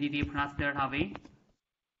example, VDD plus delta V.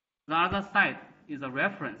 The other side is a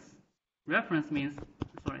reference. Reference means,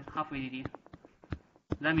 half VDD.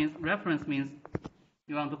 That means reference means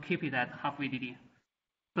you want to keep it at half VDD.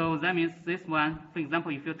 So that means this one, for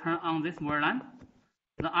example, if you turn on this word line,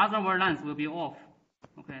 the other word lines will be off.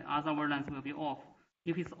 Okay, other word lines will be off.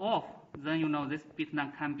 If it's off, then you know this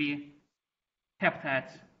bitline can be kept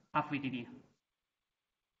at half VDD.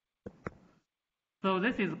 So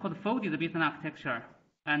this is called folded bitline architecture,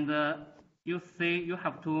 and you see you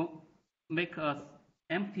have to make an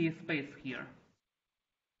empty space here.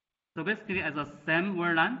 So basically, as a same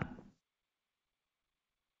VLAN,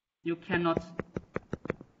 you cannot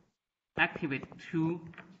activate two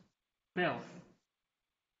cells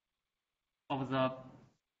of the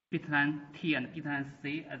bitline T and bitline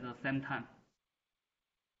C at the same time.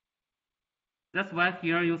 That's why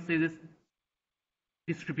here you see this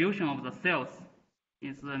distribution of the cells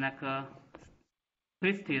is like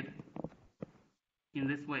twisted in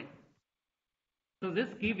this way. So this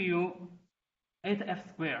gives you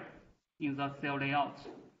 8F square in the cell layout.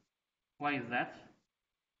 Why is that?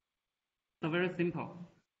 So very simple.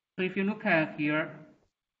 So if you look at here,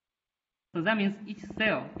 so that means each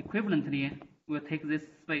cell equivalently will take this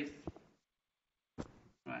space,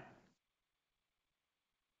 right?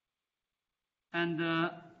 And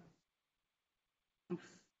oops.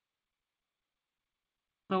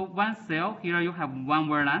 So one cell here you have one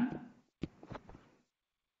VLAN,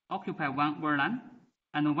 occupy one VLAN,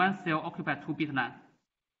 and one cell occupy two bit line.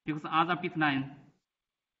 Because other bit line,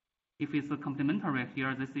 if it's complementary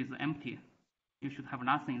here, this is empty. You should have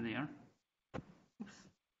nothing there. Oops.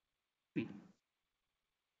 See.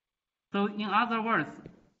 So in other words,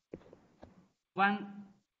 one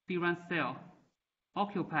DRAM cell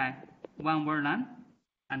occupy one VLAN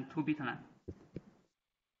and two bit line.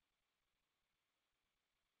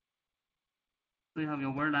 So you have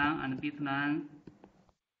your VLAN and bit line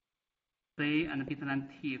C and bit line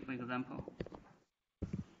T, for example.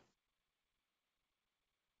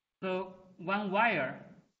 So one wire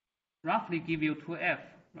roughly give you 2F,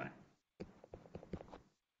 right?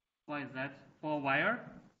 Why is that? For wire,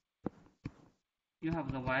 you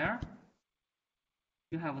have the wire,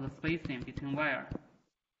 you have the spacing between wire.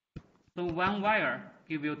 So one wire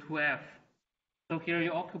give you 2F. So here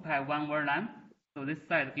you occupy one VLAN, so this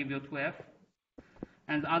side give you 2F.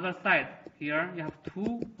 And the other side, here you have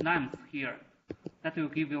two lines here. That will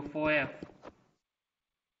give you 4F.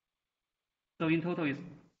 So in total is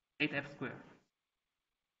 8F squared.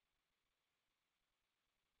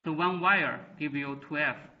 So one wire give you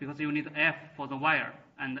 2F because you need F for the wire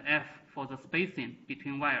and F for the spacing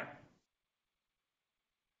between wire.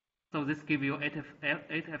 So this gives you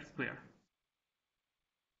 8F squared.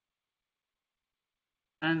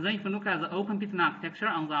 And then if you look at the open bit line architecture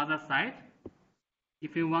on the other side,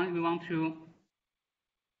 if we want to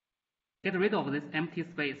get rid of this empty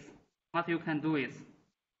space, what you can do is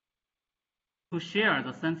to share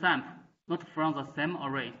the sense amp, not from the same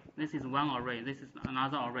array. This is one array, this is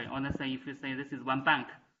another array. Or let's say if you say this is one bank,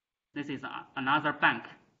 this is another bank.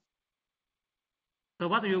 So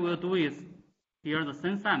what you will do is, here the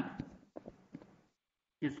sense amp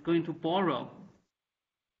is going to borrow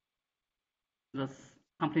the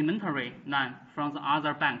complementary line from the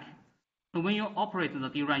other bank. So when you operate the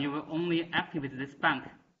DRAM, you will only activate this bank.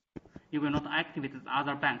 You will not activate the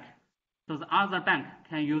other bank. So the other bank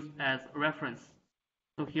can use as reference.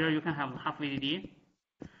 So here you can have the half VDD,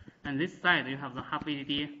 and this side you have the half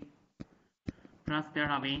VDD plus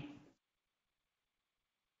delta V.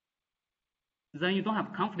 Then you don't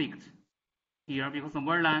have conflict here because the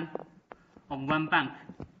VLAN of one bank.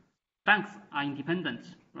 Banks are independent,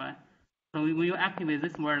 right? So when you activate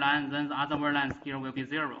this VLAN, then the other VLANs here will be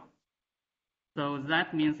 0. So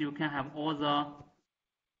that means you can have all the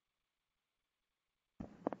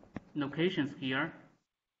locations here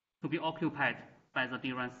to be occupied by the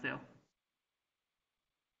DRAM cell.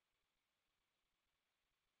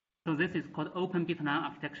 So this is called open bit line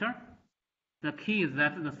architecture. The key is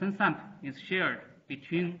that the sense amp is shared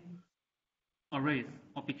between arrays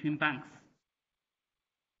or between banks.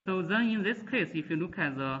 So then in this case, if you look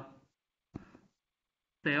at the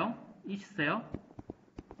cell, each cell,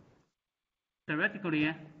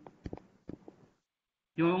 theoretically,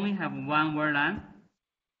 you only have one VLAN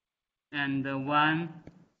and one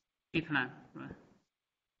bit line, right?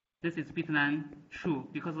 This is bit line true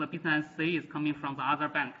because the bit line C is coming from the other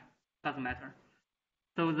bank. Doesn't matter.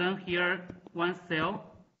 So then here, one cell,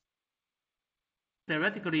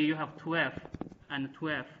 theoretically you have 2F and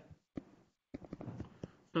 2F.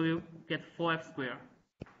 So you get 4F squared.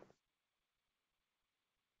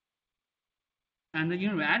 And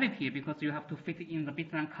in reality, because you have to fit in the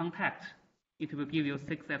bit line contact, it will give you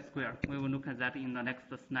 6F squared. We will look at that in the next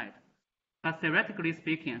slide. But theoretically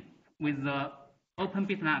speaking, with the open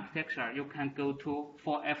bit line architecture, you can go to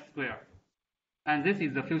 4F squared. And this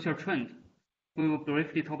is the future trend. We will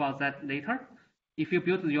briefly talk about that later. If you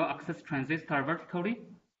build your access transistor vertically,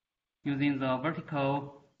 using the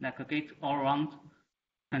vertical like a gate all around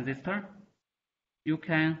transistor, you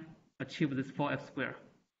can achieve this 4F squared.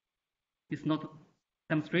 It's not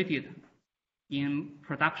demonstrated in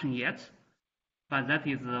production yet, but that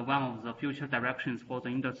is one of the future directions for the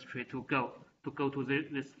industry to go. to go to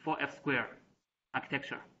this 4F²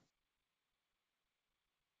 architecture.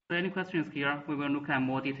 So any questions here? We will look at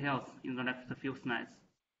more details in the next few slides.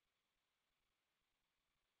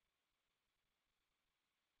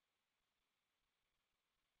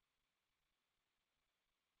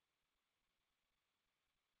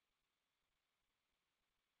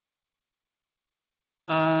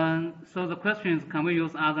 So the question is, can we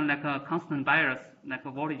use other like a constant bias, like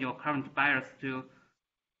a voltage or current bias, to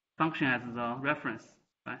function as the reference,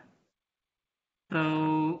 right?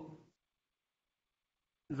 So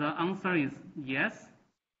the answer is yes,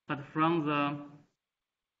 but from the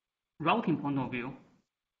routing point of view,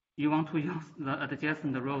 you want to use the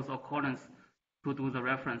adjacent rows or columns to do the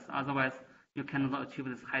reference. Otherwise, you cannot achieve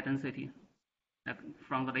this high density, like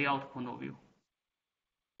from the layout point of view.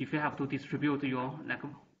 If you have to distribute your like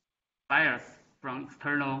bias from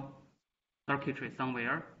external circuitry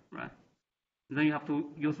somewhere, right? Then you have to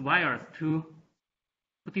use wires to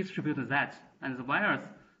distribute that, and the wires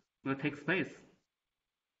will take space.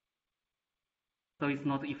 So it's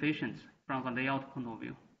not efficient from the layout point of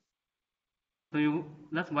view. So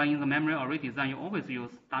that's why in the memory array design, you always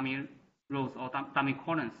use dummy rows or dummy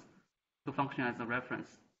columns to function as a reference.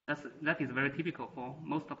 That is very typical for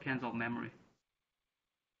most kinds of memory.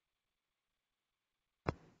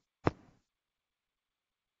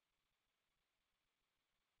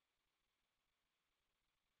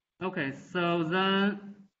 Okay, so then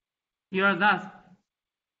here are thus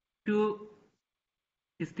two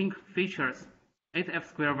distinct features,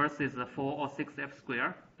 8F² versus 4 or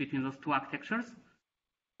 6F² between those two architectures.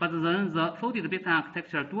 But then the folded bit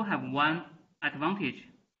architecture do have one advantage.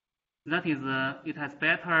 That is, it has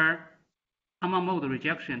better common mode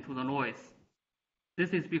rejection to the noise.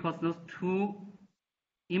 This is because those two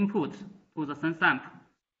inputs to the sense amp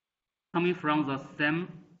coming from the same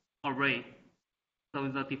array. So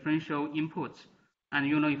the differential input, and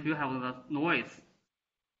if you have the noise,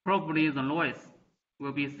 probably the noise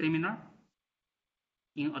will be similar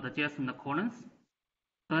in adjacent columns.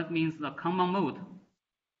 So that means the common mode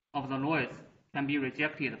of the noise can be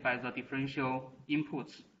rejected by the differential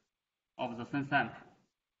inputs of the sense amp.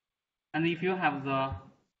 And if you have the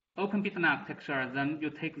open bit architecture, then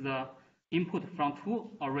you take the input from two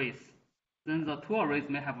arrays. Then the two arrays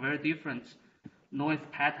may have very different noise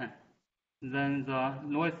pattern. Then the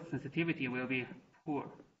noise sensitivity will be poor,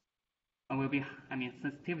 or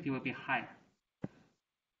sensitivity will be high.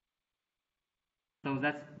 So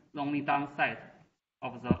that's the only downside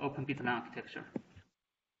of the open bit architecture.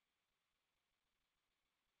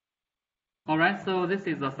 All right, so this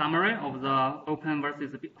is a summary of the open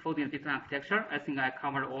versus folded bit architecture. I think I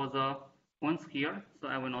covered all the points here, so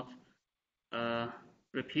I will not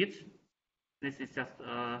repeat. This is just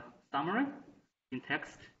a summary in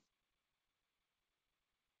text.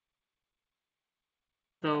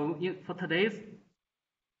 So for today's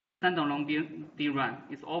standalone DRAM,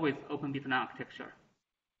 it's always open bit architecture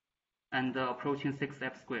and approaching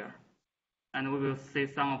 6F². And we will see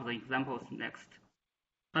some of the examples next.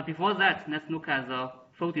 But before that, let's look at the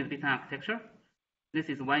folded bit architecture. This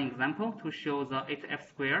is one example to show the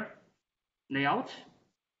 8F² layout.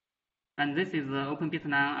 And this is the open bit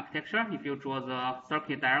architecture. If you draw the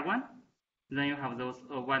circuit diagram, then you have those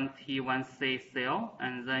 1T, 1C cell,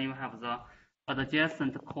 and then you have the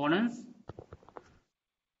adjacent columns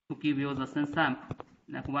to give you the sense amp,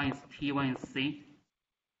 like one is T, one is C.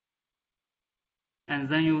 And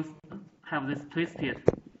then you have this twisted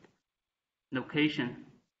location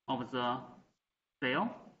of the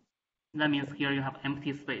cell. That means here you have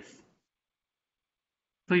empty space.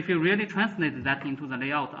 So if you really translate that into the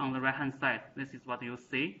layout on the right hand side, this is what you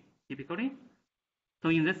see typically. So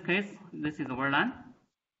in this case, this is the VLAN,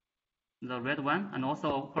 the red one, and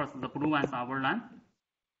also of course the blue ones are VLAN.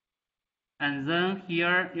 And then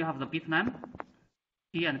here you have the bitline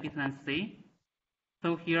T and bitline C.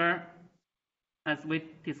 So here, as we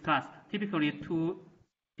discussed, typically two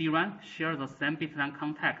DRAM share the same bitline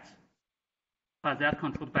contact, but they are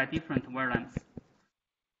controlled by different VLANs.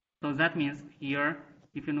 So that means here,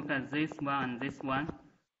 if you look at this one and this one,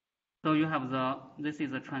 so you have this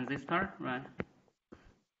is a transistor, right?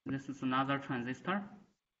 This is another transistor.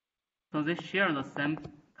 So they share the same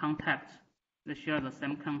contact. They share the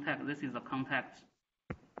same contact. This is a contact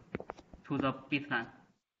to the bitline.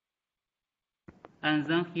 And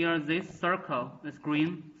then here, this circle, this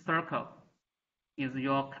green circle, is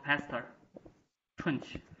your capacitor,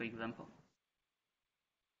 trench, for example.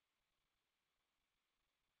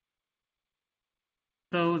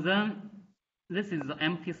 So then, this is the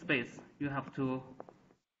empty space you have to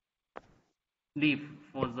leave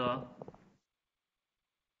for the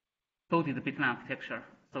folded bitline architecture.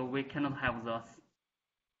 so we cannot have the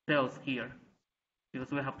cells here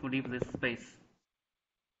because we have to leave this space.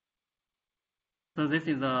 So this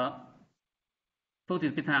is a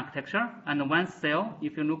folded bit architecture, and one cell,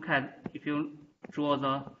 if you draw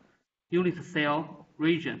the unit cell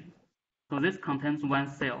region, so this contains one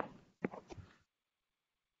cell.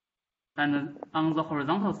 And on the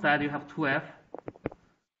horizontal side, you have 2F,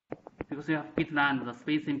 because you have bit line and the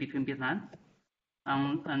spacing between bit lines.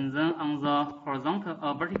 And then on the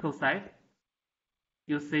vertical side,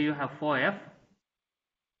 you see you have 4F,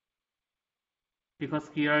 because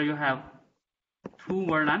here you have 2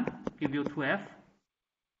 word line, give you 2F,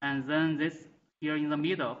 and then this here in the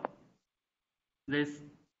middle, this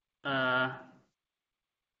capacitor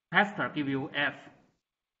give you F,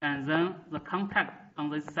 and then the contact on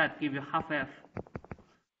this side give you half F,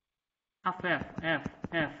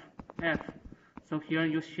 F. So here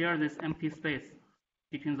you share this empty space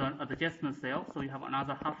between the adjacent cell, so you have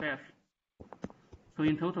another half F. So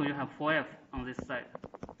in total you have 4F on this side.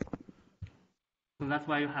 So that's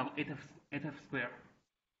why you have 8F square.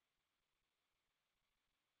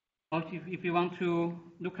 Or if you want to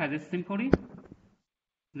look at this simply,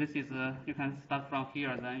 this is you can start from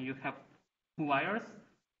here. Then you have 2 wires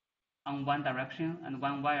on one direction and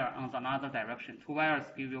 1 wire on another direction. 2 wires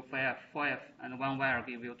give you 4F, and 1 wire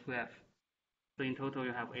give you 2F. So in total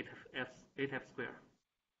you have 8F square.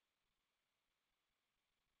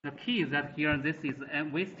 The key is that here this is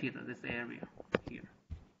wasted, this area here.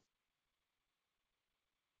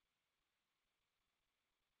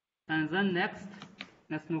 And then next,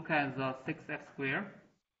 let's look at the 6F square.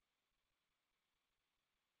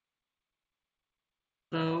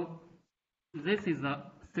 So this is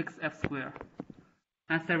a 6F square.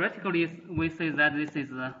 And theoretically, we say that this is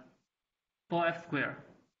a 4F square.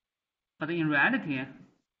 But in reality,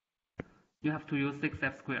 you have to use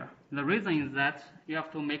 6F square. The reason is that you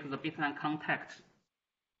have to make the bit line contact.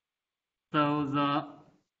 So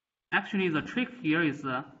actually the trick here is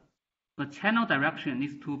the channel direction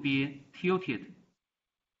needs to be tilted.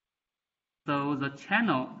 So the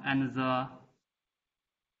channel and the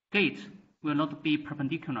gate will not be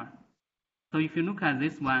perpendicular. So if you look at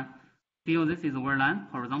this one, still this is word line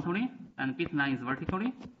horizontally and bit line is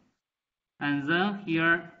vertically. And then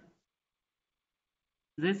here,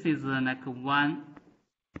 this is like one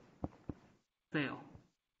cell.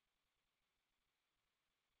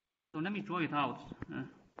 So let me draw it out.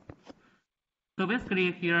 So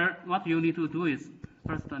basically here, what you need to do is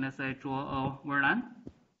first, let's say, draw a word line,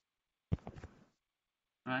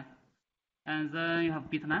 right? And then you have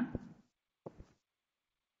bit line.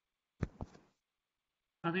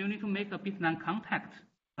 But you need to make a bit line contact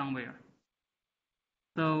somewhere.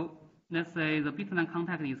 So let's say the bit line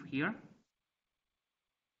contact is here.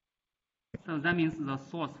 So that means the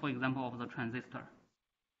source, for example, of the transistor.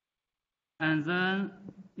 And then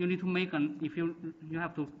you need to make you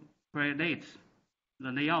have to predate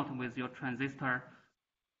the layout with your transistor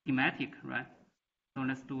schematic, right? So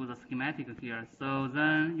let's do the schematic here. So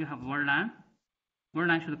then you have word line. Word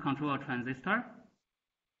line should control a transistor,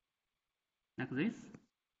 like this.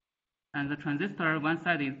 And the transistor, one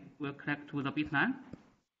side will connect to the bit line,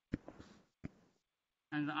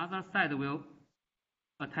 and the other side will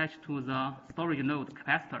attach to the storage node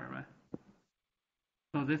capacitor, right?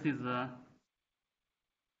 So this is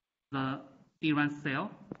the DRAM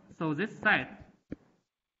cell. So this side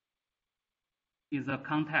is a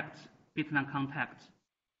contact, bit line contact.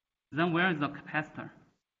 Then where is the capacitor?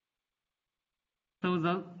 So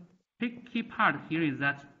the key part here is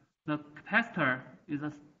that the capacitor is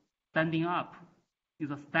standing up,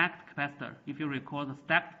 is a stacked capacitor. If you recall, the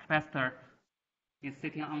stacked capacitor is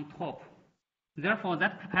sitting on top. Therefore,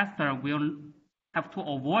 that capacitor will have to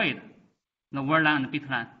avoid the word line and bit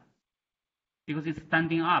line because it's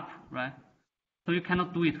standing up, right? So you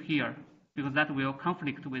cannot do it here because that will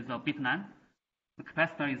conflict with the bit line. The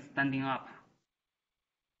capacitor is standing up.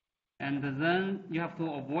 And then you have to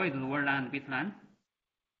avoid the word line and bit line.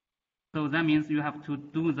 So that means you have to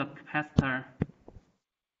do the capacitor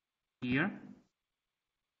here.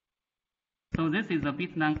 So this is the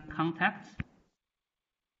bit line contact.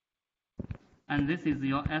 And this is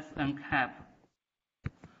your SN cap.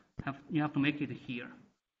 You have to make it here.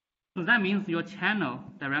 So that means your channel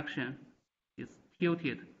direction is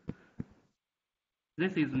tilted.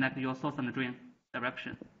 This is like your source and drain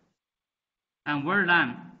direction. And word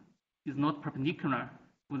line is not perpendicular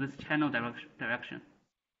with this channel direction.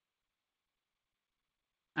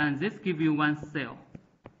 And this gives you one cell.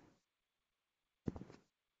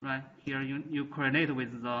 Right here, you correlate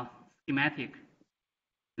with the schematic.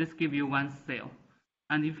 This gives you one cell.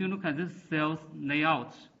 And if you look at this cell's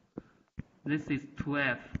layout, this is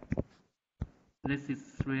 2f, this is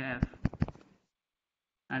 3f,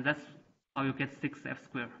 and that's how you get 6f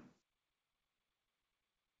squared.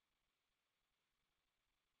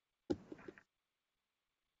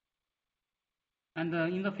 And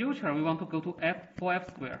in the future, we want to go to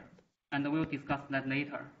 4f squared, and we'll discuss that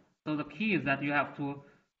later. So the key is that you have to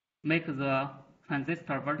make the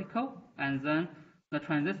transistor vertical, and then the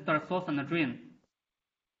transistor source and the drain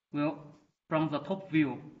will, from the top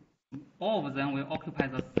view, all of them will occupy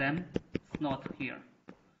the same slot here.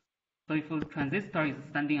 So if your transistor is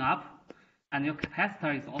standing up, and your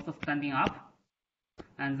capacitor is also standing up,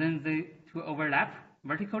 and then they two overlap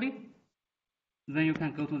vertically, then you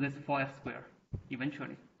can go to this 4f squared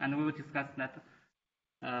eventually. And we will discuss that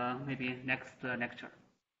maybe next lecture.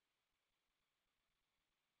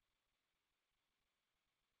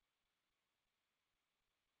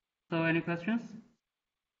 So any questions?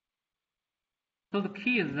 So the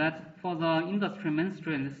key is that for the industry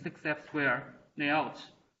mainstream 6f squared layout,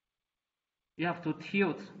 you have to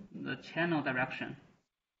tilt the channel direction,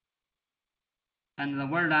 and the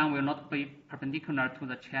word line will not be perpendicular to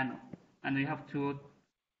the channel, and you have to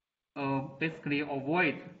basically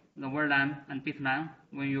avoid the word line and bit line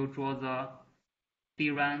when you draw the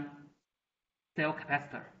DRAM cell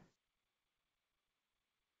capacitor.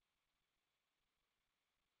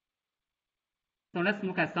 So let's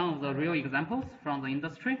look at some of the real examples from the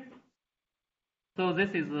industry. So this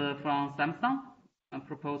is from Samsung,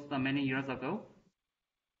 proposed many years ago.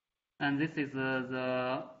 And this is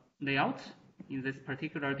the layout in this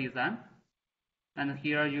particular design. And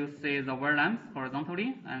here you see the word lines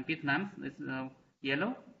horizontally and bit lines is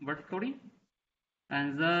yellow vertically.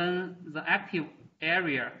 And then the active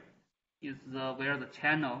area is where the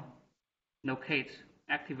channel locates.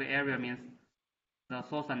 Active area means the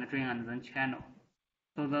source and drain and then channel.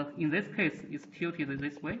 So in this case, it's tilted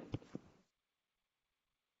this way.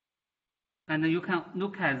 And you can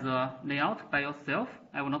look at the layout by yourself.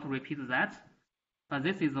 I will not repeat that. But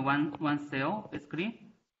this is one cell, basically.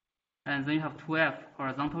 And then you have 2f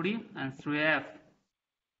horizontally and 3f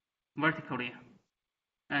vertically.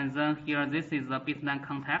 And then here, this is the bit line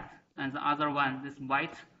contact. And the other one, this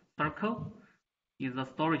white circle, is the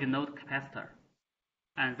storage node capacitor.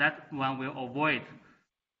 And that one will avoid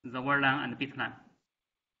the word line and bit line,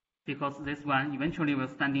 because this one eventually will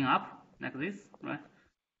standing up like this, right?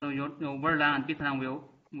 So your word line and bit line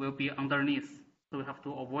will be underneath. So we have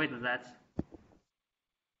to avoid that.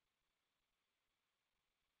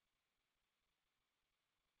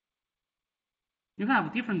 You can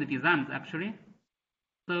have different designs actually.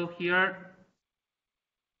 So here,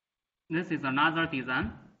 this is another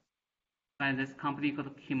design by this company called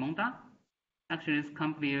Kimonda. Actually, this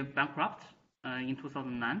company bankrupt in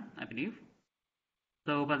 2009, I believe.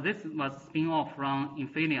 So, but this was spin-off from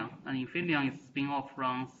Infineon, and Infineon is spin-off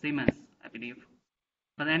from Siemens, I believe.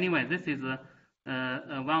 But anyway, this is one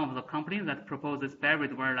of the companies that proposes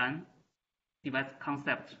buried word line device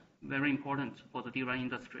concept, very important for the DRAM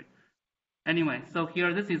industry. Anyway, so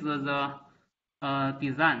here this is the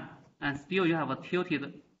design, and still you have a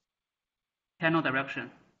tilted channel direction.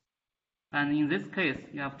 And in this case,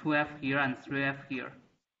 you have 2f here and 3f here.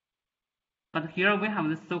 But here we have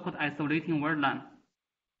this so-called isolating word line.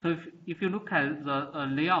 So if you look at the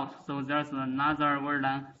layout, so there's another word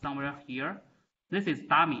line somewhere here. This is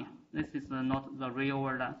dummy. This is not the real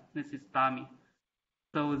word line. This is dummy.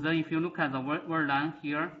 So then if you look at the word line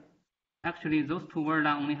here, actually those two word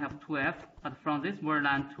lines only have 2f, but from this word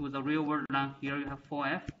line to the real word line here you have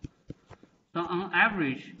 4f. So on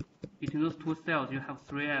average, between those two cells you have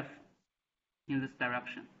 3f in this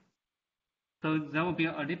direction. So there will be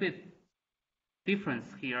a little bit difference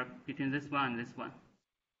here between this one and this one.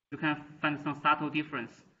 You can find some subtle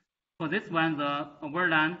difference. For this one, the word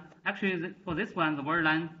line, actually for this one, the word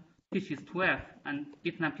line pitch is 2f and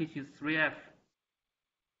bit line pitch is 3f.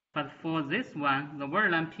 But for this one, the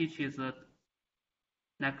word line pitch is on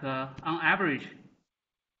average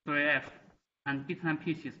 3f and bit line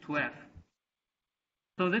pitch is 2f.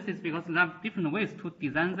 So this is because there are different ways to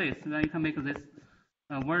design this. Then you can make this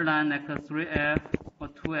word line like 3f or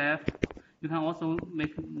 2f. You can also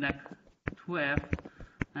make like 2f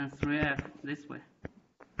and 3f this way.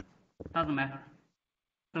 Doesn't matter.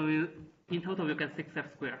 So in total, you get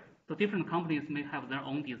 6f squared. So different companies may have their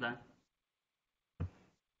own design.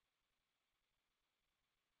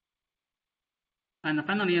 And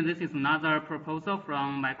finally, this is another proposal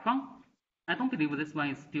from Micron. I don't believe this one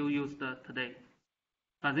is still used today,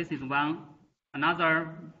 but this is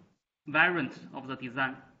another variant of the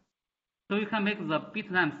design. So you can make the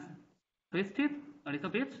bit length twisted a little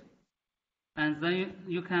bit, and then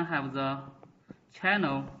you can have the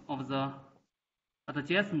channel of the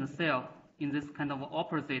adjacent cell in this kind of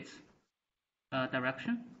opposite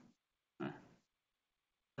direction.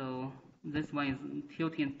 So this one is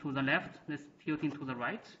tilting to the left, this tilting to the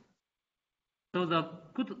right. So the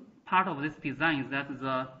good part of this design is that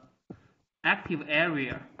the active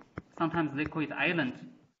area, sometimes they call it island,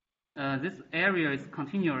 this area is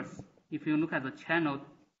continuous. If you look at the channel,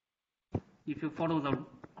 if you follow the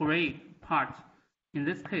gray part, in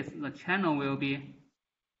this case, the channel will be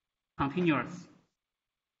continuous.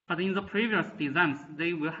 But in the previous designs,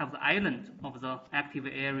 they will have the island of the active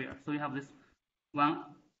area. So you have this one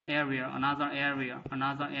area, another area,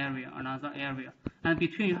 another area, another area. And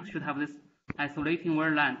between you should have this isolating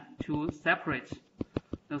wear line to separate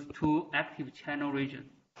those two active channel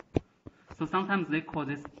regions. So sometimes they call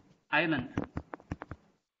this island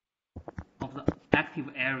of the active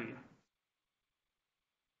area.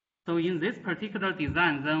 So in this particular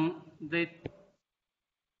design, then they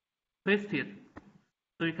twist it.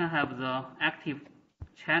 So you can have the active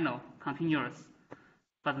channel continuous,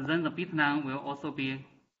 but then the bit line will also be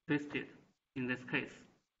twisted in this case.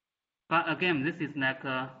 But again, this is like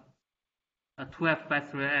a 2f by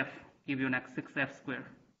 3f, give you like 6f squared.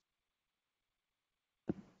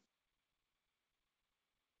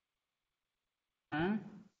 And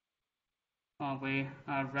we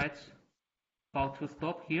are right about to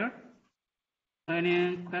stop here.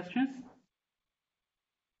 Any questions?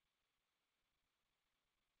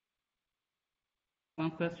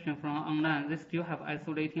 One question from online. They still have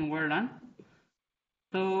isolating wear line.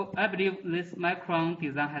 So I believe this Micron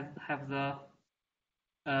design has the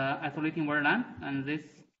isolating wear line, and this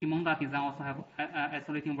Kimonda design also have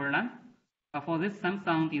isolating wear line. But for this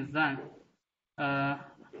Samsung design,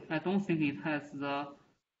 I don't think it has the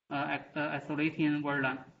isolating wear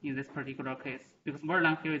line in this particular case, because wear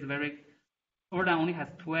line here is wear line only has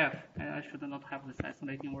 2f. I should not have this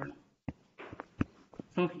isolating wear line.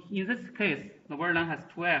 So in this case, the wear line has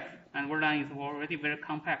 2f, and wear line is already very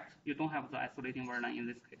compact. You don't have the isolating wear line in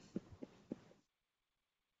this case.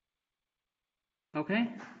 Okay,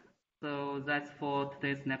 so that's for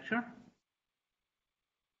today's lecture.